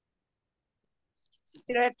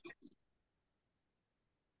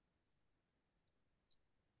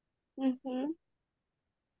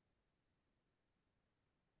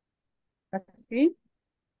 Así.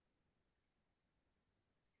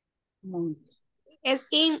 Es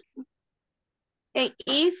in.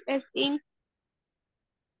 Es in.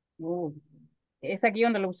 Es aquí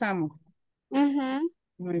donde lo usamos.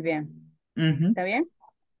 Muy bien. ¿Está bien?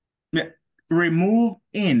 Yeah. Remove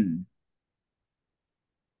in.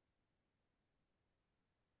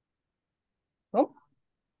 Oh.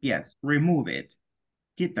 Yes, remove it.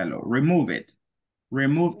 Quítalo, remove it.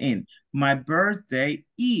 Remove in. My birthday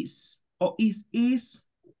is. Oh, is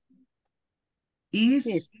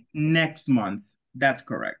next month. That's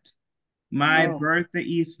correct. My birthday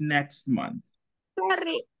is next month.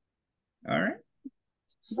 Sorry. All right.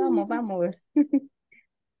 Vamos.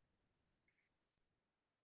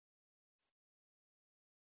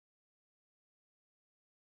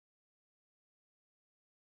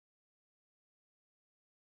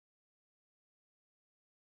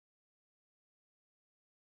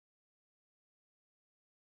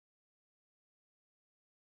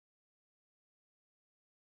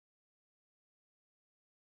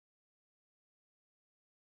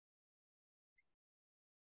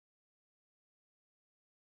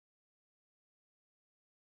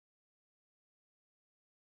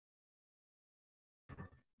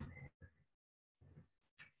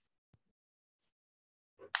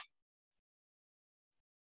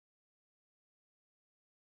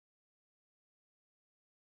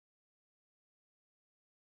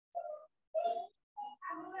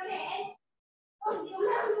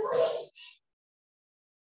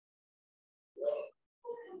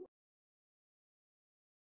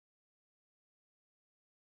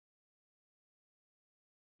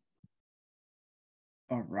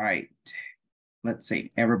 All right. Let's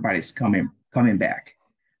see. Everybody's coming back.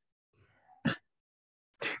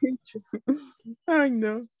 I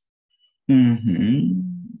know.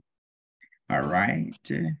 All right.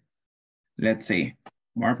 Let's see.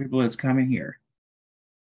 More people is coming here.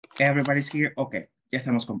 Everybody's here. Okay. Ya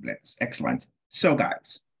estamos completos. Excellent. So,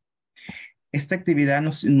 guys, esta actividad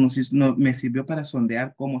me sirvió para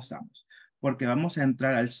sondear cómo estamos, porque vamos a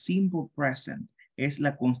entrar al simple present. Es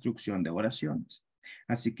la construcción de oraciones.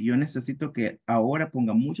 Así que yo necesito que ahora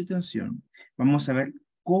ponga mucha atención. Vamos a ver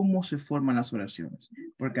cómo se forman las oraciones,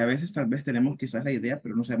 porque a veces tal vez tenemos quizás la idea,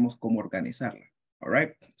 pero no sabemos cómo organizarla. All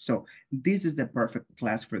right, so this is the perfect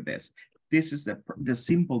class for this. This is the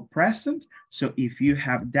simple present. So if you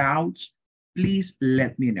have doubts, please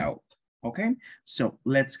let me know. Okay, so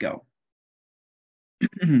let's go.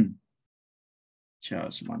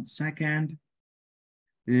 Just 1 second.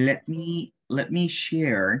 Let me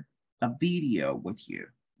share a video with you.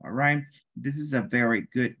 All right, this is a very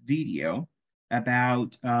good video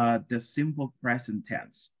about the simple present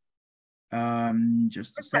tense.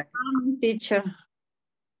 Just a second. Teacher.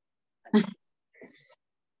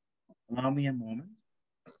 Allow me a moment.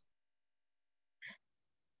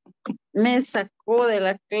 Me sacó de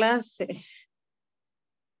la clase.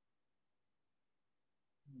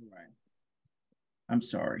 Right. I'm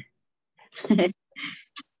sorry.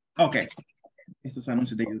 Okay. Estos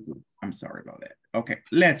anuncios de YouTube. I'm sorry about that. Okay,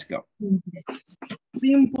 let's go.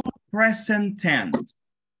 Simple present tense.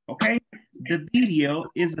 Okay, the video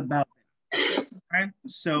is about it. Right?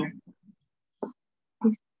 So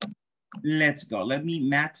let's go. Let me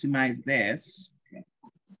maximize this.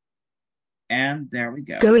 And there we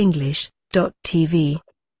go. GoEnglish.tv.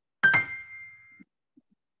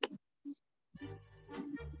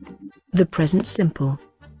 The present simple.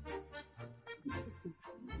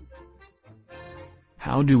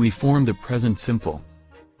 How do we form the present simple?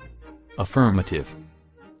 Affirmative.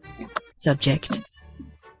 Subject.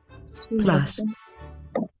 Plus.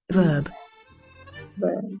 Verb.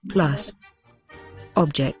 Plus.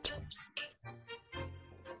 Object.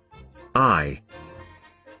 I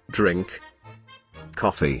drink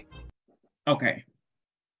coffee. Okay.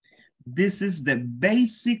 This is the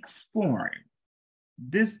basic form.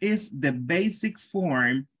 This is the basic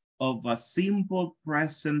form of a simple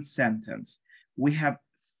present sentence. We have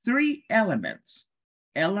 3 elements.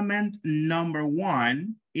 Element number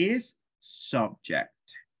 1 is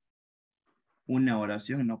subject. Una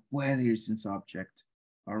oración no puede ir sin subject.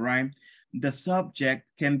 All right. The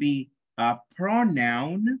subject can be a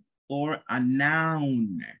pronoun or a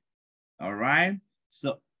noun. All right.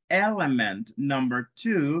 So element number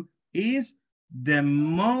 2 is the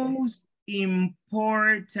most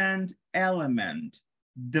important element,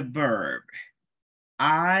 the verb.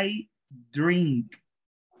 I drink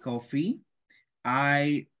coffee.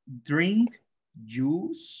 I drink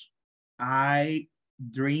juice. I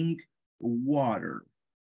drink water.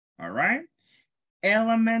 All right.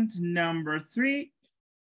 Element number 3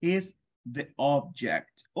 is the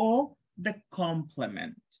object or the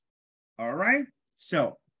complement. All right.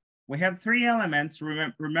 So we have 3 elements.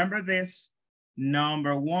 Remember this.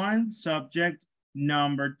 Number 1, subject.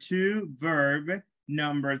 Number 2, verb.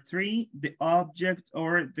 Number 3, the object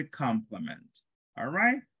or the complement. All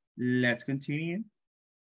right. Let's continue.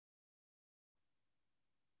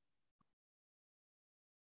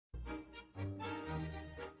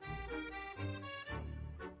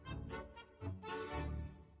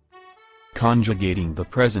 Conjugating the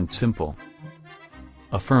present simple.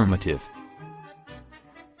 Affirmative.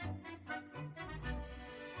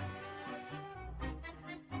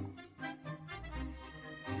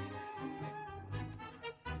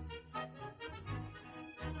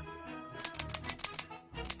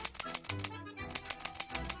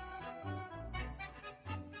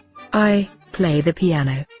 I play the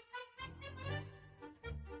piano.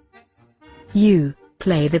 You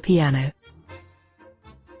play the piano.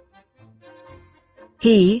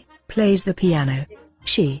 He plays the piano.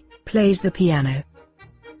 She plays the piano.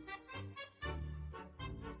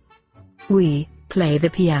 We play the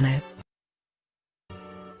piano.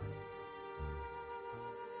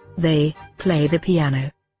 They play the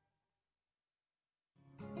piano.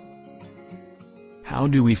 How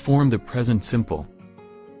do we form the present simple?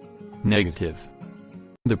 Negative.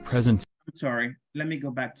 The present. I'm sorry. Let me go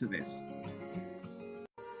back to this.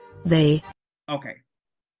 They. Okay.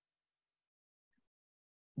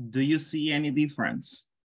 Do you see any difference?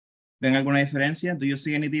 ¿Ven alguna diferencia? Do you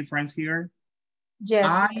see any difference here? Yes.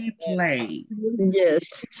 I play.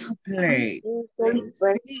 Yes. Play.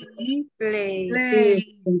 He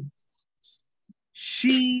Plays.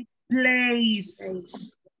 She plays.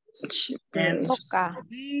 And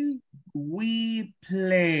we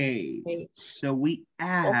play. So we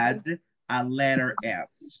add a letter F.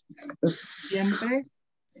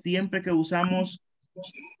 Siempre que usamos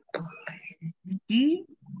he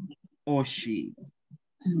o she.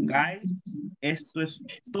 Guys, esto es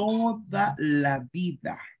toda la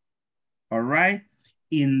vida. All right?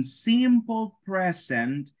 In simple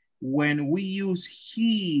present, when we use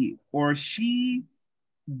he or she,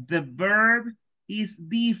 the verb is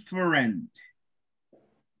different.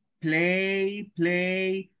 Play,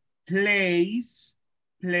 play, plays,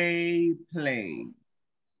 play, play.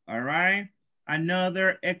 All right.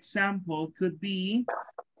 Another example could be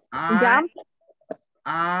I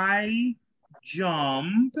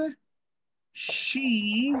jump,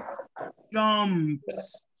 she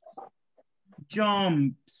jumps,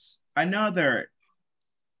 jumps. Another,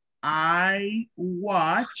 I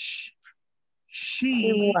watch,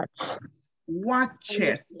 she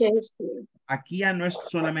watches. Aquí ya no es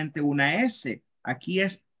solamente una S, aquí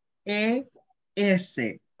es ES.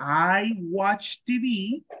 I watch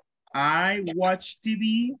TV,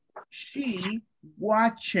 she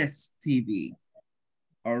watches TV.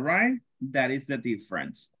 All right, that is the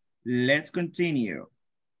difference. Let's continue.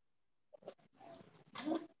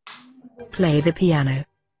 Play the piano.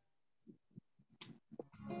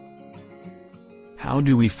 How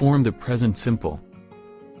do we form the present simple?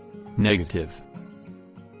 Negative.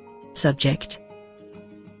 Subject.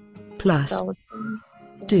 Plus.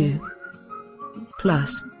 Do.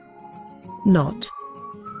 Plus. Not.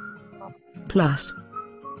 Plus.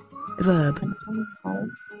 Verb.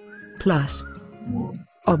 Plus.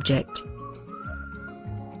 Object.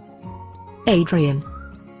 Adrian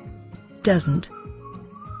doesn't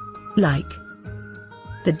like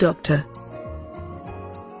the doctor.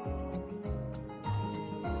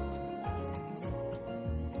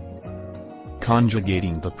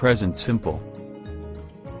 Conjugating the present simple.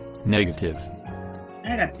 Negative.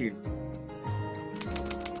 Negative.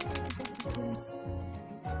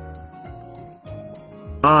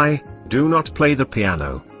 I do not play the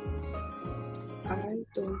piano.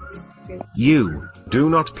 You do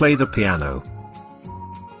not play the piano.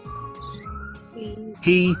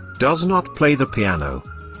 He does not play the piano.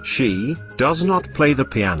 She does not play the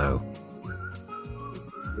piano.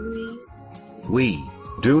 We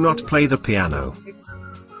do not play the piano.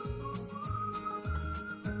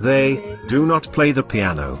 They do not play the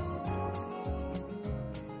piano.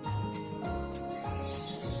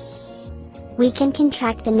 We can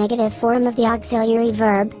contract the negative form of the auxiliary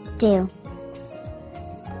verb, do.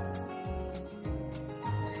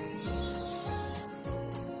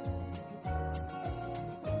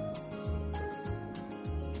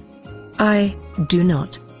 I do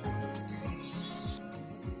not.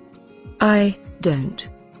 I don't.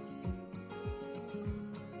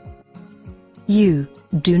 You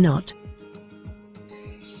do not.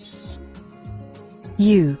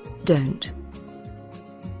 You don't.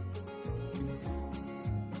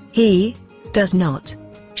 He does not.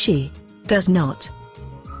 She does not.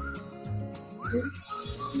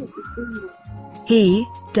 He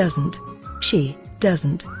doesn't. She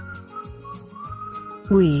doesn't.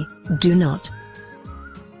 We do not.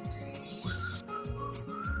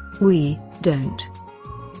 We don't.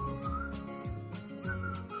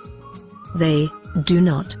 They do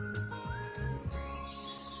not.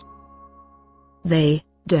 They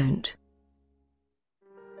don't.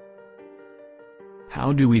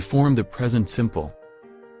 How do we form the present simple?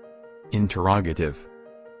 Interrogative.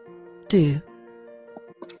 Do.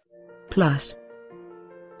 Plus.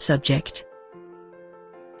 Subject.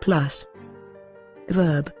 Plus.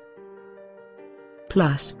 Verb.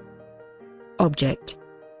 Plus. Object.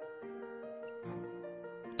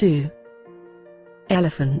 Do.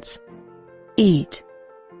 Elephants eat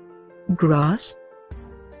grass.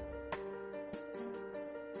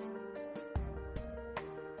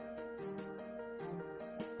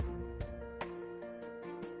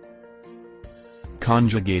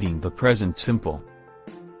 Conjugating the present simple.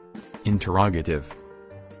 Interrogative.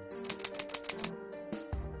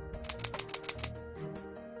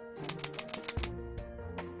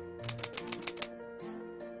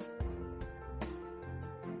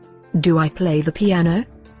 Do I play the piano?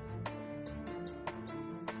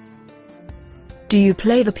 Do you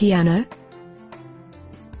play the piano?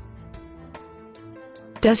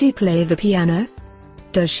 Does he play the piano?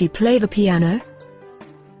 Does she play the piano?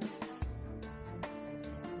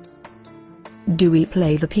 Do we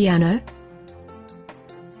play the piano?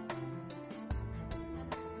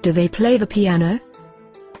 Do they play the piano?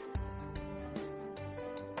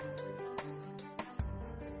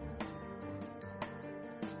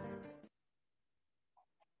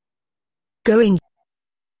 Going.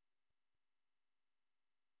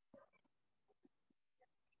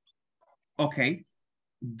 Okay,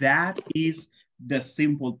 that is the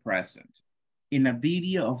simple present. In a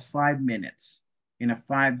video of 5 minutes, in a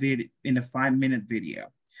 5-minute video.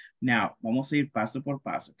 Now, vamos a ir paso por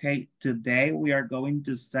paso, okay? Today we are going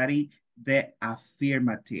to study the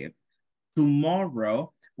affirmative.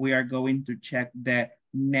 Tomorrow we are going to check the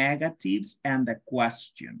negatives and the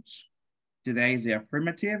questions. Today is the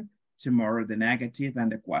affirmative. tomorrow the negative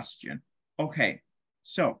and the question. Okay,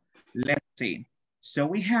 so let's see. So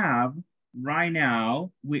we have right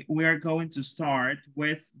now, we are going to start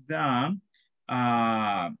with the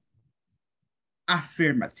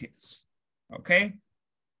affirmatives, okay?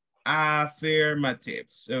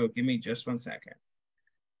 Affirmatives. So give me just 1 second.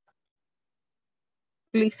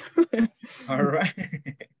 Please. All right.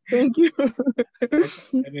 Thank you. Okay,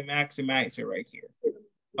 let me maximize it right here.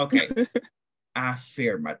 Okay.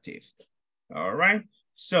 Affirmative. All right.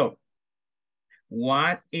 So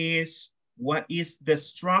what is the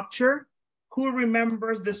structure? Who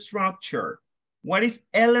remembers the structure? What is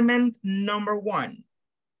element number 1?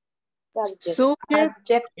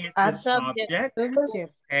 Subject. Is the subject.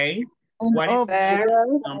 Okay. What is Verb.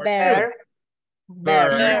 number 2?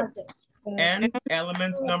 Verb. And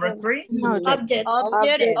element number 3? Object or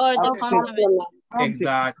the complement.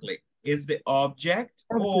 Exactly. Is the object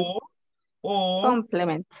or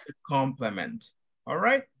Complement. the complement. All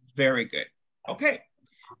right. Very good. Okay.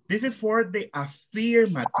 This is for the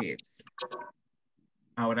affirmatives.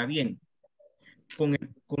 Ahora bien, con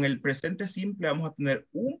el presente simple vamos a tener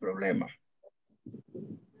un problema.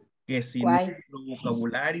 Que si nuestro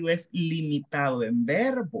vocabulario es limitado en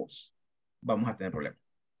verbos, vamos a tener problemas.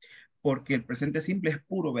 Porque el presente simple es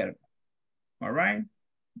puro verbo. All right.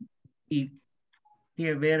 ¿Y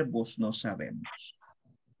qué verbos no sabemos?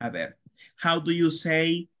 A ver. How do you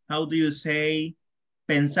say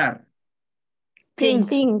pensar? Think.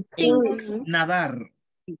 Nadar.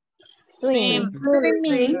 Swim.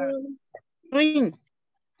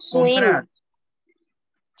 Comprar.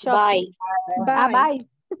 Buy. Buy.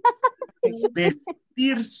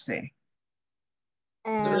 Vestirse.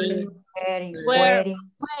 Wearing.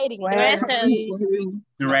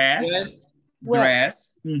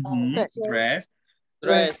 Dress.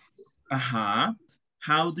 Dress. Ajá.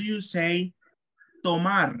 How do you say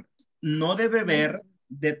tomar? No de beber,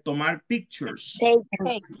 de tomar pictures. Take.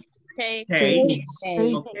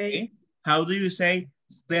 Okay. How do you say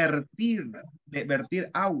vertir? De vertir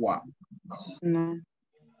agua. No.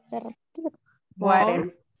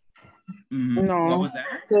 Water. No. What was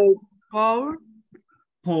that? Pour.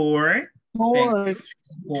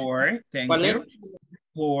 Thank you.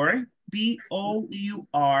 Pour.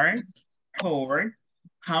 P-O-U-R. Pour.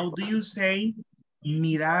 How do you say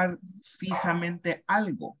mirar fijamente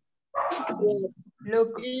algo?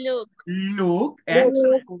 Look.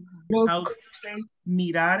 Excellent. How do you say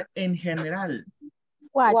mirar en general?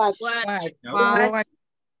 Watch.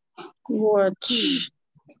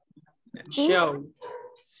 Show.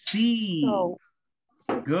 See.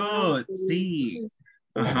 Good. See.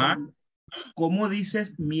 Ajá. ¿Cómo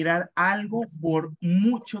dices mirar algo por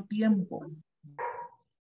mucho tiempo?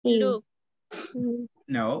 Look.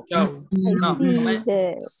 No. Show.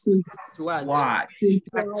 Watch.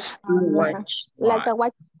 Like a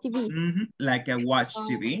watch TV. Like a watch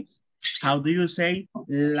TV. How do you say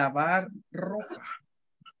lavar ropa?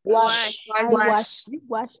 Wash.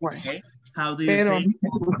 Okay. How do you say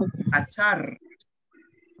cachar?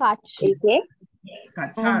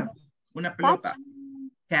 Cachar. Una pelota.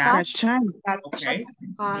 Catch. Okay.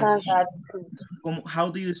 How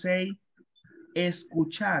do you say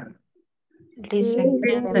escuchar? Listen.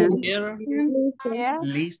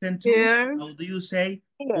 Listen to. How do you say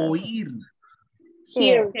oír?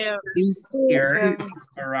 Here.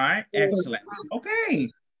 All right. Excellent.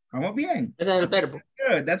 Okay. Vamos bien. Ese es el verbo.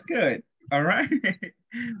 That's good. All right.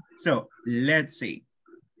 So let's see.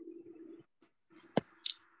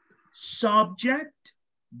 Subject,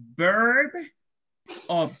 verb,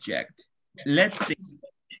 object. Let's see.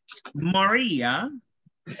 Maria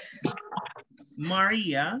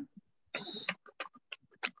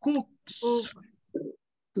cooks.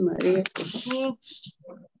 Cooks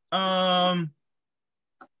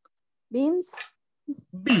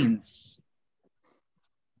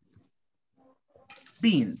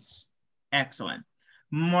beans. Excellent.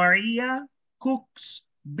 Maria cooks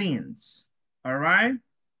beans. All right.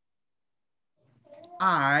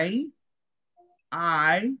 I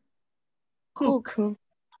cook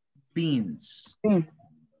beans.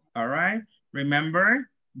 All right. Remember,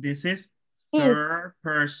 this is third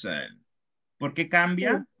person. ¿Por qué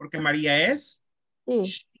cambia? Porque María es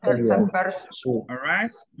she. All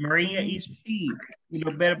right. Maria is she. Y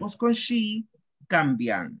los verbos con she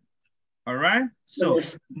cambian. All right. So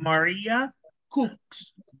Maria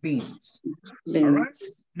cooks beans. All right.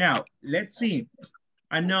 Now let's see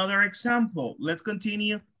another example. Let's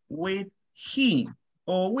continue with he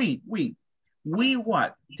or we. We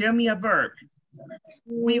what? Tell me a verb.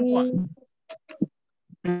 We what?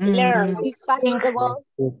 Learn. Okay.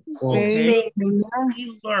 We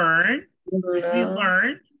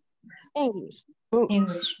learn English.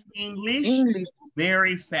 English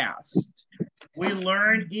very fast. We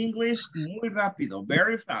learn English muy rápido,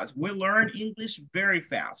 very fast. We learn English very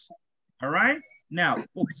fast. All right? Now,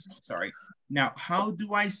 oops, sorry. Now, how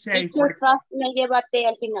do I say, for example, me llevaste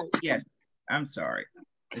al final. yes, I'm sorry.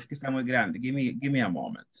 Es que está muy grande. Give me a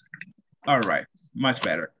moment. All right, much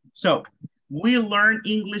better. So, we learn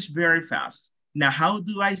English very fast. Now, how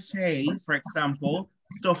do I say, for example,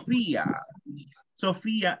 Sophia?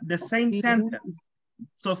 Sophia, the same sentence.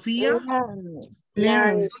 Sophia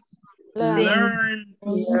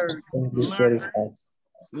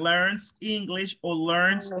learns English or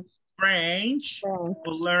learns French or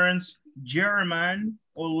learns German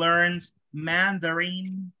or learns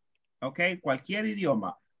Mandarin. Okay, cualquier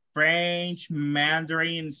idioma. French,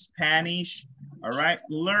 Mandarin, Spanish. All right,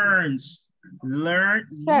 learns.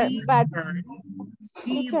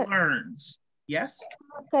 He learns. Yes?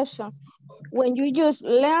 Question. When you use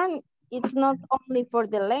learn, it's not only for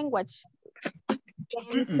the language. Can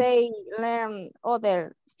you say learn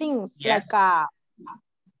other things yes. like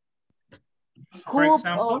for cook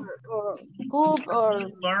example, or cook or she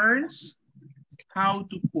learns how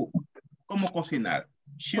to cook. Como cocinar.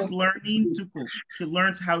 She's learning to cook. She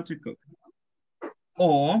learns how to cook.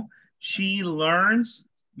 Or she learns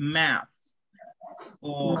math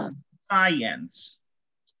or science,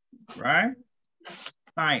 right?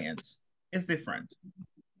 Science is different.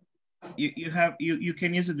 You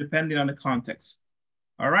can use it depending on the context.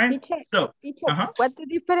 All right. Teacher, so, what the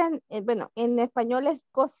difference? Bueno, en español es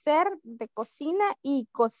coser de cocina y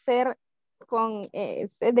coser con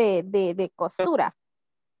de costura.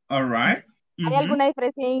 All right. ¿Hay alguna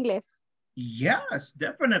diferencia en inglés? Yes,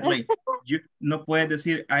 definitely. You no puedes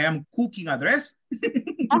decir I am cooking a dress.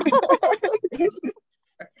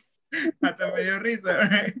 Hasta me dio risa.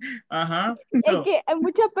 So, es que hay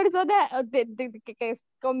muchas personas que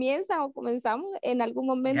comienzan o comenzamos en algún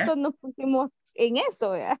momento nos pusimos en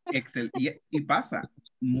eso. Excelente. Y pasa.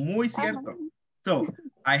 Muy cierto. So,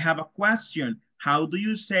 I have a question. How do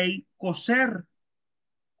you say coser?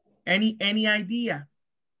 Any idea?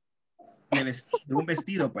 De un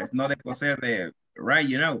vestido, pues, no de coser de, right,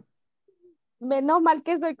 you know. Menos mal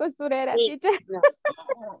que soy costurera, teacher.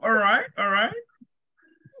 All right.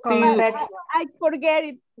 I forget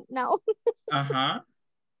it now.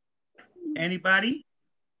 Anybody?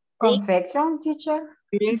 Confection, teacher.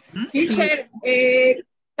 Teacher,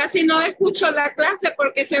 casi no escucho la clase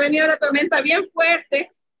porque se ha venido la tormenta bien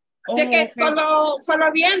fuerte. Así que solo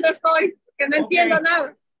viendo estoy, que no entiendo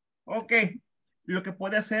nada. Ok. Lo que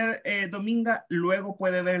puede hacer Dominga, luego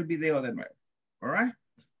puede ver el video de nuevo. All right?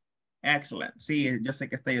 Excellent. Sí, yo sé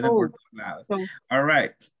que está ayudando por todos lados. All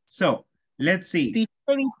right. So, let's see.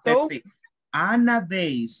 Ana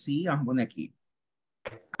Daisy, vamos a poner aquí.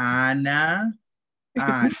 Ana.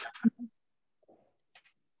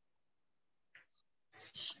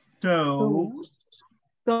 So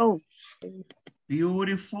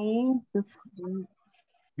beautiful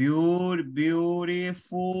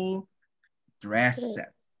dresses.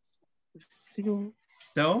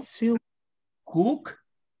 So, cook,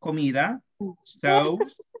 comida, sew,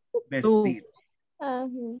 vestir.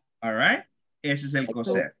 All right? Ese es el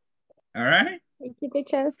coser. All right? Thank you,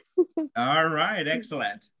 teacher. All right,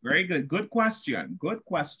 excellent. Very good. Good question.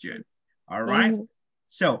 All right.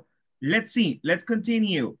 So, let's see. Let's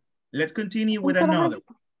continue. Let's continue with another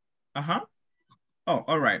one. Oh,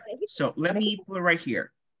 all right. So, let me put right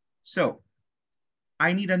here. So,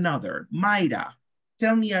 I need another. Mayra,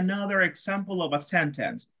 tell me another example of a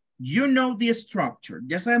sentence. You know the structure.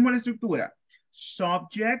 Ya sabemos la estructura.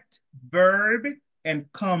 Subject, verb,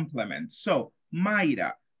 and complement. So,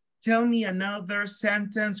 Mayra, tell me another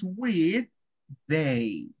sentence with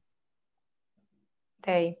they.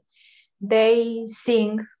 They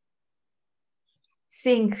sing.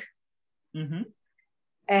 In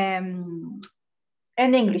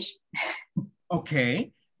English.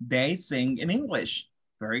 Okay, they sing in English.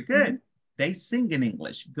 Very good. They sing in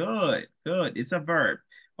English. Good. It's a verb.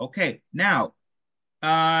 Okay, now,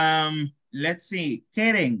 let's see.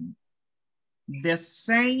 Keren, the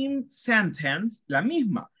same sentence, la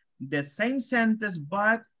misma, the same sentence,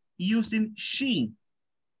 but using she.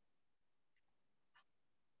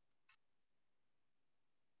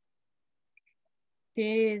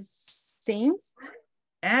 She sings.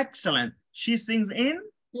 Excellent. She sings in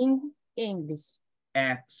English.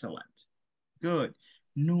 Excellent. Good.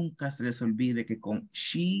 Nunca se les olvide que con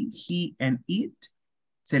she, he, and it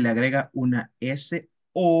se le agrega una S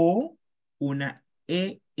o una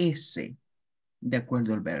ES de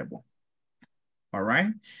acuerdo al verbo. All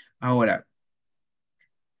right. Ahora,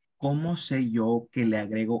 ¿Cómo sé yo que le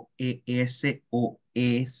agrego ES o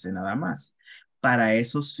S nada más? Para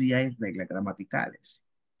eso sí hay reglas gramaticales.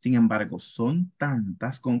 Sin embargo, son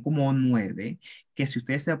tantas, con como 9, que si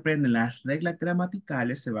ustedes se aprenden las reglas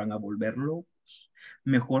gramaticales, se van a volver locos.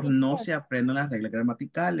 Mejor no se aprendan las reglas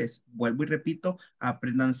gramaticales. Vuelvo y repito,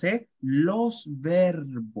 apréndanse los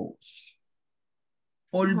verbos.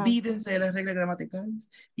 Olvídense de las reglas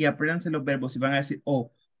gramaticales y apréndanse los verbos y van a decir,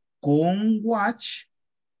 oh, con watch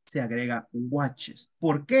se agrega watches.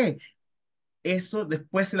 ¿Por qué? Eso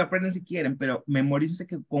después se lo aprenden si quieren, pero memorícense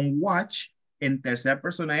que con watch en tercera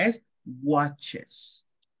persona es watches.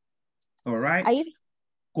 All right? Ahí.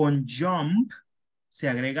 Con jump se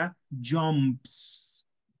agrega jumps.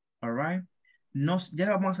 All right? No, ya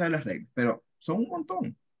vamos a ver las reglas, pero son un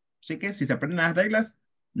montón. Así que si se aprenden las reglas,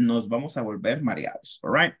 nos vamos a volver mareados.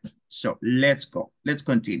 All right? So let's go. Let's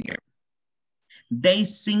continue. They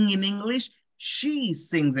sing in English. She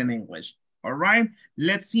sings in English. All right.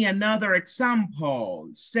 Let's see another example.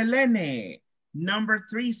 Selene. Number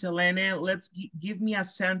 3, Selene. Let's give me a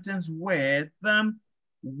sentence with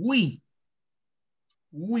we.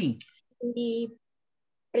 We. We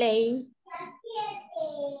play.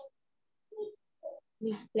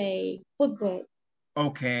 We play football.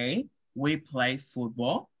 Okay. We play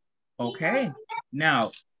football. Okay.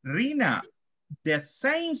 Now, Rina, the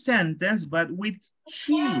same sentence, but with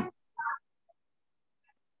he.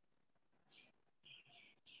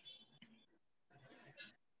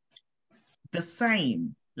 The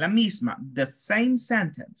same, la misma, the same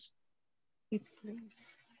sentence.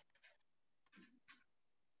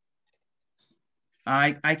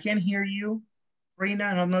 I can't hear you,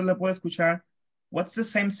 Rina, no le puedo escuchar. What's the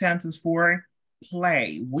same sentence for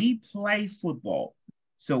play? We play football.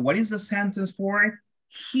 So what is the sentence for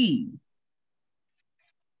he?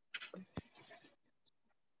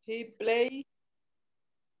 He play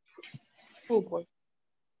football.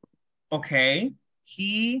 Okay,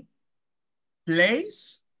 he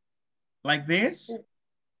plays like this?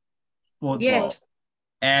 Football. Yes.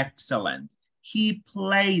 Excellent. He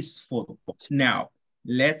plays football. Now,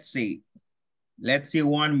 let's see. Let's see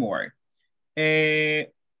one more.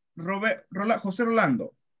 José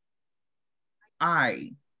Rolando.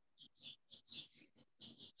 I.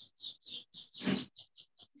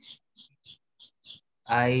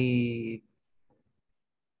 I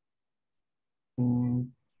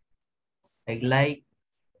like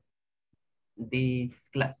this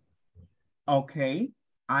class. Okay.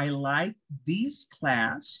 I like this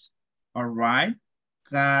class. All right.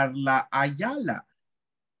 Carla Ayala.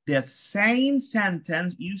 The same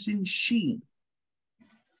sentence using she.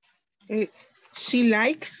 She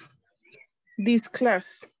likes this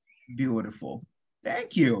class. Beautiful.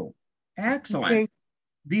 Thank you. Excellent. Okay.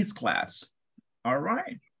 This class. All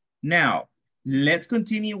right. Now, let's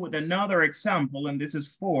continue with another example, and this is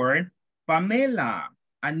for Pamela.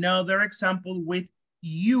 Another example with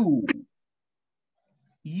you.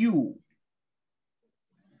 You.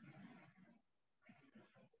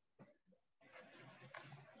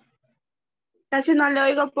 Casi no le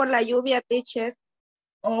oigo por la lluvia, teacher.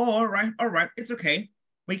 Oh, all right. All right. It's okay.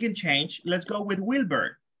 We can change. Let's go with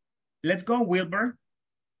Wilbur. Let's go, Wilbur.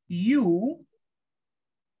 You.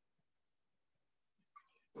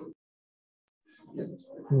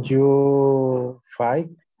 You fight.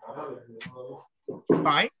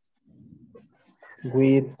 Fight.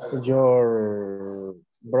 With your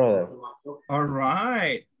brother. All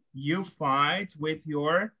right. You fight with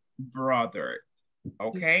your brother.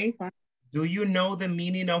 Okay. Do you know the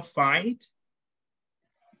meaning of fight?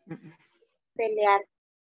 Pelear.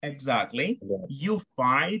 Exactly. You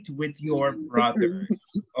fight with your brother.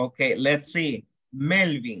 Okay, let's see.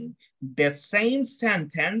 Melvin, the same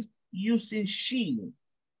sentence using she.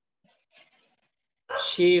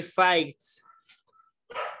 She fights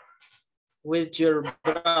with your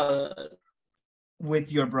brother.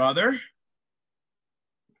 With your brother?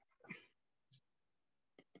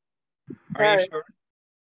 Are you sure?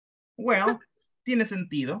 Well, tiene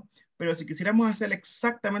sentido, pero si quisiéramos hacer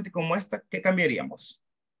exactamente como esta, ¿qué cambiaríamos?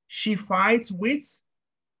 She fights with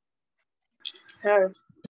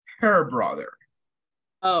her brother.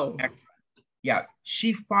 Oh. Excellent. Yeah,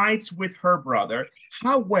 she fights with her brother.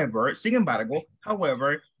 However, sin embargo,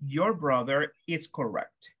 however, your brother is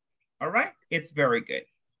correct. All right, it's very good.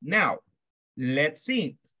 Now, let's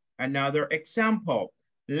see another example.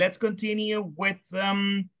 Let's continue with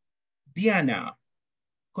Diana.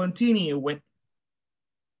 Continue with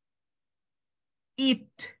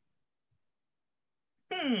it.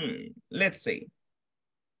 Let's see.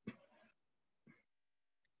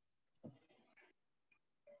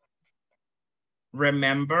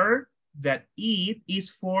 Remember that eat is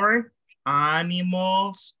for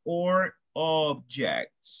animals or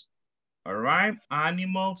objects. All right,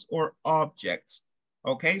 animals or objects.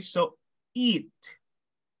 Okay, so eat.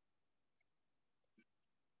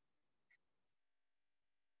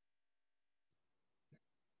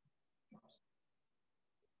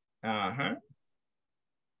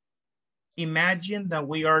 Imagine that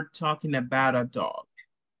we are talking about a dog.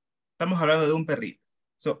 Estamos hablando de un perrito.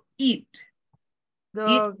 So eat.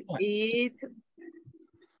 Dog, Eat what? eat.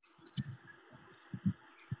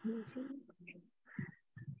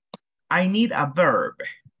 I need a verb.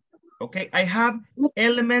 Okay, I have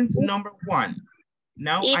element number 1.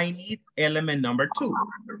 Now Eat. I need element number 2.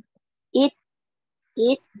 Eat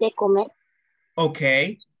de comer.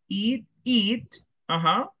 Okay, eat.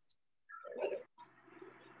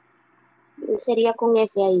 Sería con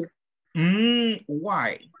ese ahí.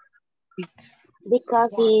 Why?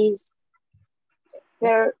 Because it's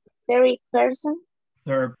third person.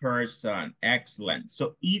 Third person, excellent.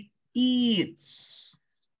 So it eats.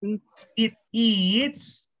 It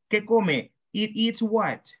eats. ¿Qué come? It eats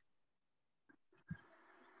what?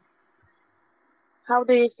 How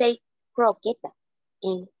do you say croqueta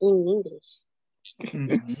in English?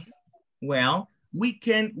 Well, we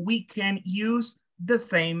can use the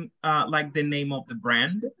same like the name of the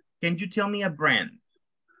brand. Can you tell me a brand?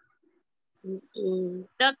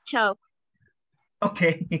 Dog chow.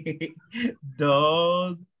 Okay.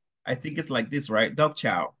 Dog. I think it's like this, right? Dog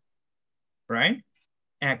chow. Right?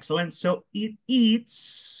 Excellent. So it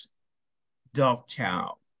eats dog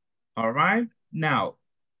chow. All right. Now,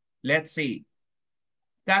 let's see.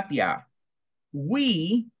 Katia,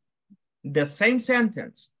 we, the same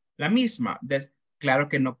sentence, la misma. Claro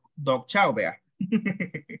que no dog chow, vea.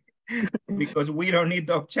 Because we don't need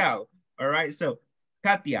dog chow. All right. So,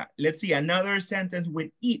 Katia, let's see another sentence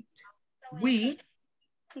with eat. We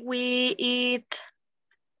eat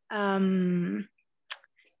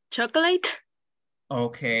chocolate.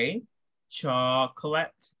 Okay.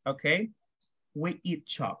 Chocolate. Okay. We eat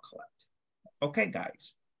chocolate. Okay,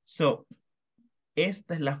 guys. So,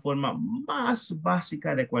 esta es la forma más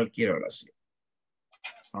básica de cualquier oración.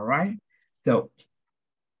 All right. So,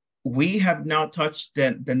 we have now touched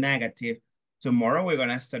the negative. Tomorrow, we're going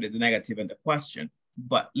to study the negative and the question.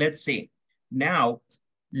 But let's see. Now,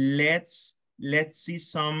 let's see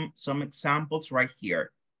some examples right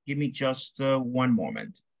here. Give me just one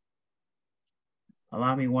moment.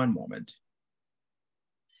 Allow me one moment.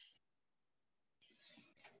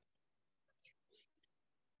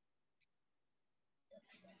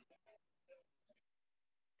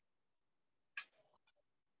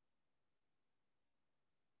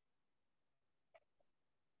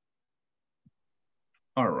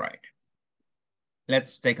 All right.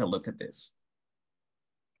 Let's take a look at this.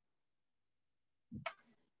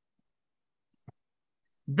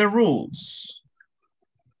 The rules.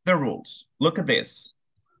 The rules. Look at this.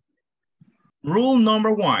 Rule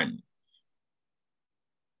number 1.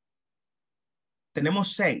 Tenemos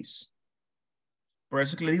 6. Por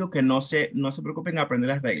eso que le digo que no se preocupen en aprender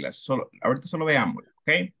las reglas. Ahorita solo veamos.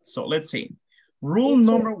 Okay? So let's see. Rule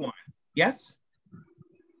number 1. Yes?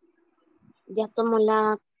 Ya tomo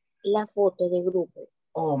la foto de grupo.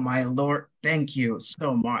 Oh, my Lord. Thank you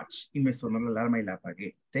so much. Y me sonó la alarma y la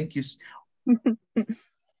apagué. Thank you.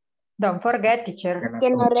 Don't forget, teacher. Que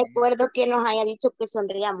no recuerdo que nos haya dicho que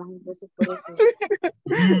sonríamos, entonces por eso.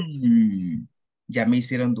 Ya me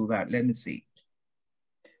hicieron dudar. Let me see.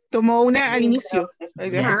 Tomó una al inicio.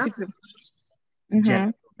 Yes. Ya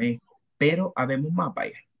la tomé. Pero habemos más,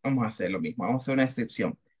 vaya. Vamos a hacer lo mismo. Vamos a hacer una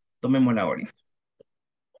excepción. Tomémosla ahorita.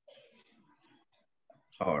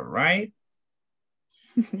 All right.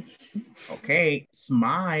 Okay.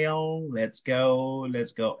 Smile. Let's go.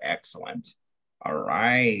 Let's go. Excellent. All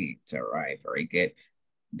right. All right. Very good.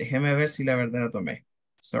 Déjeme ver si la verdad la tomé.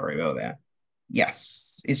 Sorry about that.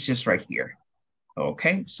 Yes. It's just right here.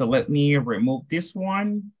 Okay. So let me remove this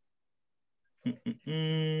one.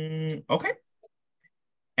 Okay.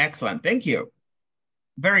 Excellent. Thank you.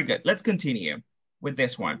 Very good. Let's continue with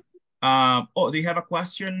this one. Oh, do you have a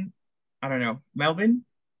question? I don't know. Melvin?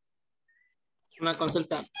 Una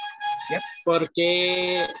consulta. Yep. ¿Por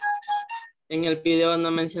qué en el video no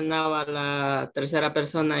mencionaba la tercera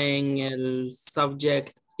persona en el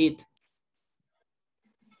subject it?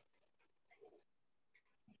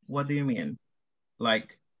 What do you mean?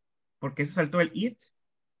 Like, ¿por qué se saltó el it?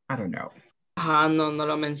 I don't know. Ajá, no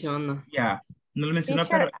lo menciona. Yeah, no lo mencionó,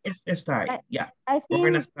 pero está ahí. Yeah, we're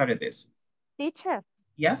going to start this. Teacher.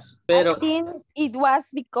 Yes? I think it was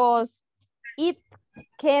because it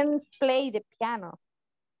can play the piano.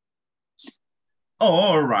 Oh,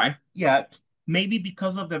 all right. Yeah, maybe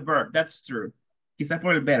because of the verb, that's true. Quizás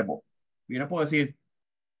por el verbo. Yo no puedo decir,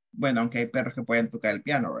 bueno, aunque hay perros que pueden tocar el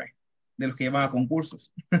piano, right? De los que llevan a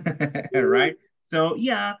concursos, right? So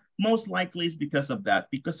yeah, most likely it's because of that,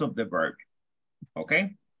 because of the verb,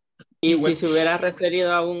 okay? Y si se hubiera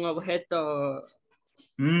referido a un objeto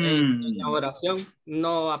en la oración,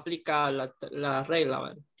 no aplica la regla,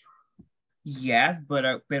 ¿verdad? Yes,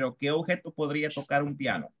 pero ¿qué objeto podría tocar un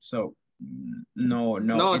piano? So, no.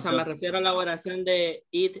 No, o sea, me refiero a la oración de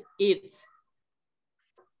it, eats.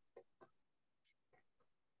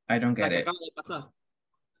 I don't get La que it. acaba de pasar.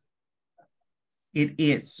 It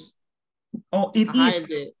is. Oh, it Ajá, eats.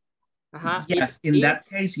 Ajá, Yes, it in that eats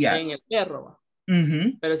case, en el yes. perro.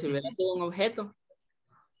 Mm-hmm. Pero si hubiera sido un objeto.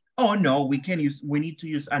 Oh, no, we need to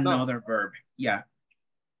use another verb. Yeah.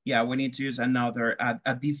 Yeah, we need to use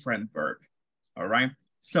a different verb. All right.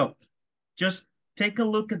 So just take a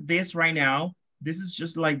look at this right now. This is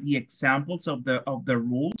just like the examples of the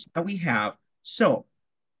rules that we have. So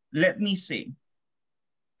let me see.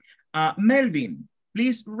 Melvin,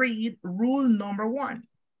 please read rule number 1.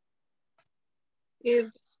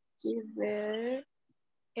 If the verb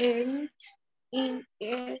ends in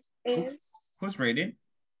SS. Who's reading?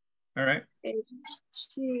 All right. H,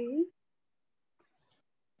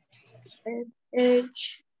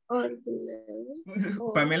 H, or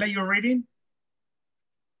the Pamela, you're reading?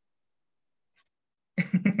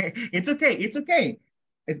 It's okay. It's okay.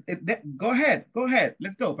 Go ahead. Go ahead.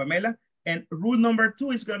 Let's go, Pamela. And rule number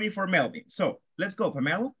 2 is going to be for Melvin. So let's go,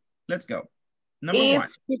 Pamela. Let's go. Number 1.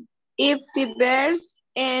 If the verb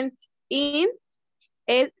ends in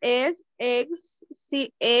SS, X,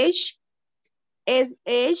 CH,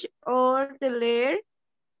 SH, or the letter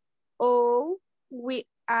O, we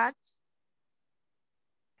add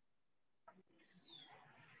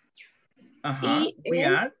we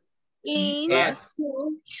add in ES.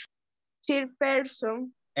 third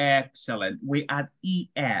person. Excellent. We add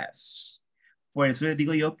ES. Por eso les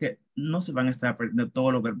digo yo que no se van a estar aprendiendo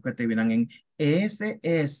todos los verbos que terminan en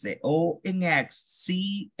SS, O en X,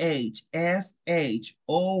 CH, SH,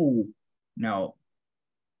 O. No,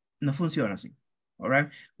 no funciona así. All right.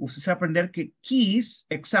 Usted va a aprender que keys,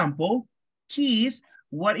 example, keys,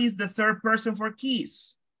 what is the third person for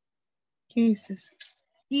keys? Kisses.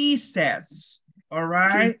 Kisses. All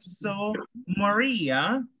right. Kisses. So,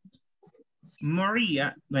 Maria, no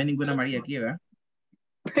hay ninguna María aquí, ¿verdad?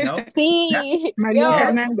 No? Sí. María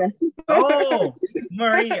Fernanda. Oh,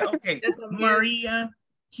 Maria. Okay. Maria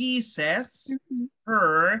kisses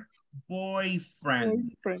her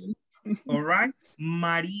boyfriend. All right.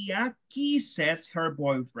 María kisses her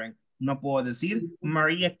boyfriend. No puedo decir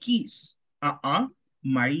Maria kiss.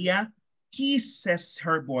 Maria kisses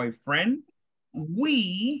her boyfriend.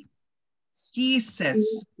 We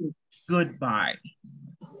kisses goodbye.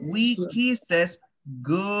 We kisses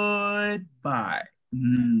goodbye.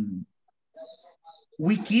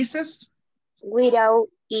 We kisses? Without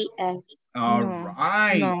ES. All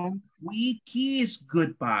right. No. We kiss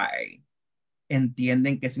goodbye.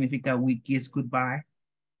 ¿Entienden qué significa we kiss goodbye?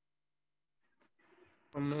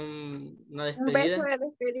 Como una Un beso despedida. de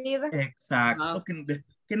despedida. Exacto.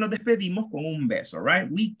 Que nos despedimos con un beso, right?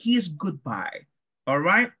 We kiss goodbye. All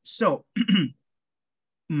right. So,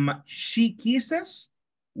 she kisses,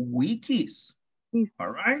 we kiss.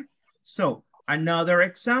 All right. So, another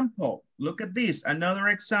example. Look at this. Another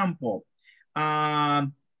example. I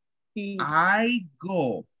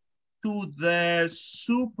go to the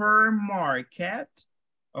supermarket.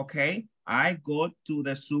 Okay. I go to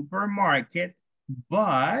the supermarket,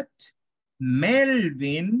 but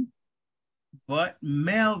Melvin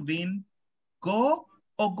go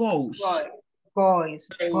or goes? Goes.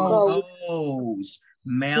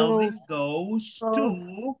 Melvin goes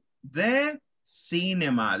to the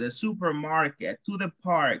cinema, the supermarket, to the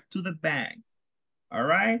park, to the bank. All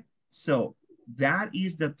right. So that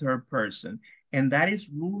is the third person. And that is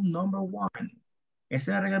rule number 1.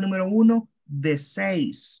 Esa es la regla número 1 de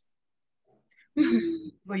 6.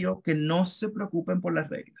 Digo yo que no se preocupen por las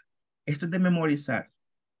reglas. Esto es de memorizar.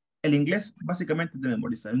 El inglés básicamente es de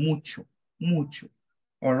memorizar. Mucho.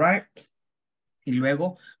 All right. Y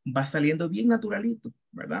luego va saliendo bien naturalito,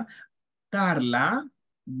 ¿verdad? Carla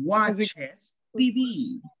watches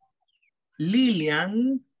TV.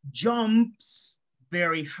 Lillian jumps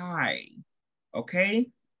very high. Okay.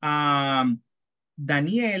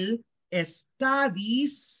 Daniel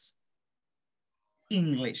studies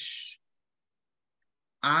English.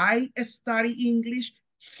 I study English.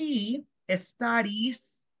 He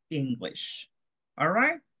studies English. All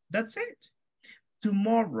right. That's it.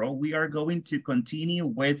 Tomorrow, we are going to continue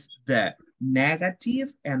with the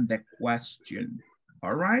negative and the question.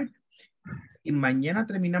 All right. Y mañana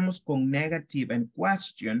terminamos con negative and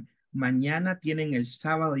question. Mañana tienen el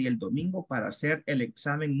sábado y el domingo para hacer el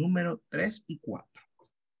examen número 3 y 4.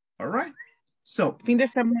 All right. So. Fin de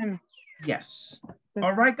semana. Yes.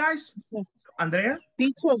 All right, guys. Andrea.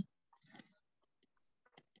 Teacher,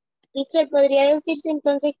 podría decirse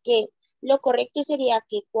entonces que lo correcto sería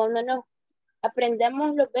que cuando nos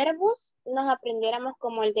aprendamos los verbos, nos aprendiéramos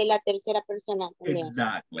como el de la tercera persona también.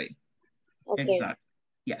 Exactly. Okay. Exactly.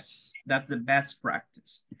 Yes, that's the best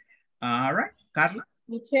practice. All right, Carla.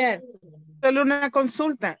 Teacher. Solo una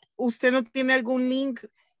consulta. ¿Usted no tiene algún link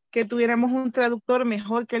que tuviéramos un traductor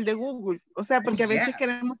mejor que el de Google? O sea, porque a veces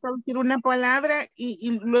queremos traducir una palabra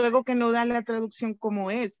y luego que no da la traducción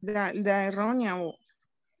como es, da errónea. O...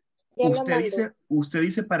 Usted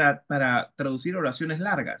dice para traducir oraciones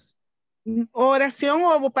largas. Oración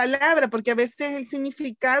o palabra, porque a veces el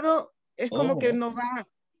significado es como que no va,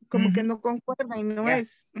 como que no concuerda y no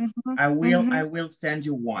es. I will send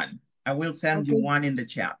you one. I will send you one in the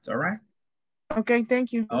chat, all right? Okay,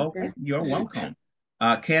 thank you. Okay, you're welcome.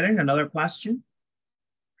 Karen, another question?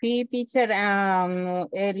 Sí, teacher,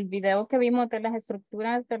 el video que vimos de las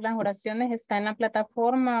estructuras de las oraciones está en la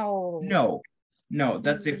plataforma o... No,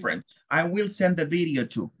 that's different. I will send the video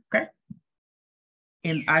too, okay?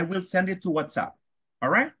 And I will send it to WhatsApp, all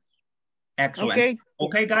right? Excellent.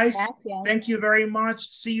 Okay, guys, thank you very much.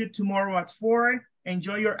 See you tomorrow at 4.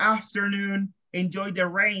 Enjoy your afternoon. Enjoy the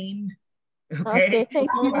rain. Okay, thank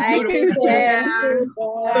you. Bye, teacher.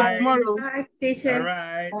 Bye. Bye, teacher. All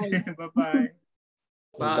right. Bye-bye.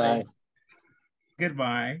 Bye.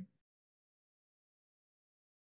 Goodbye.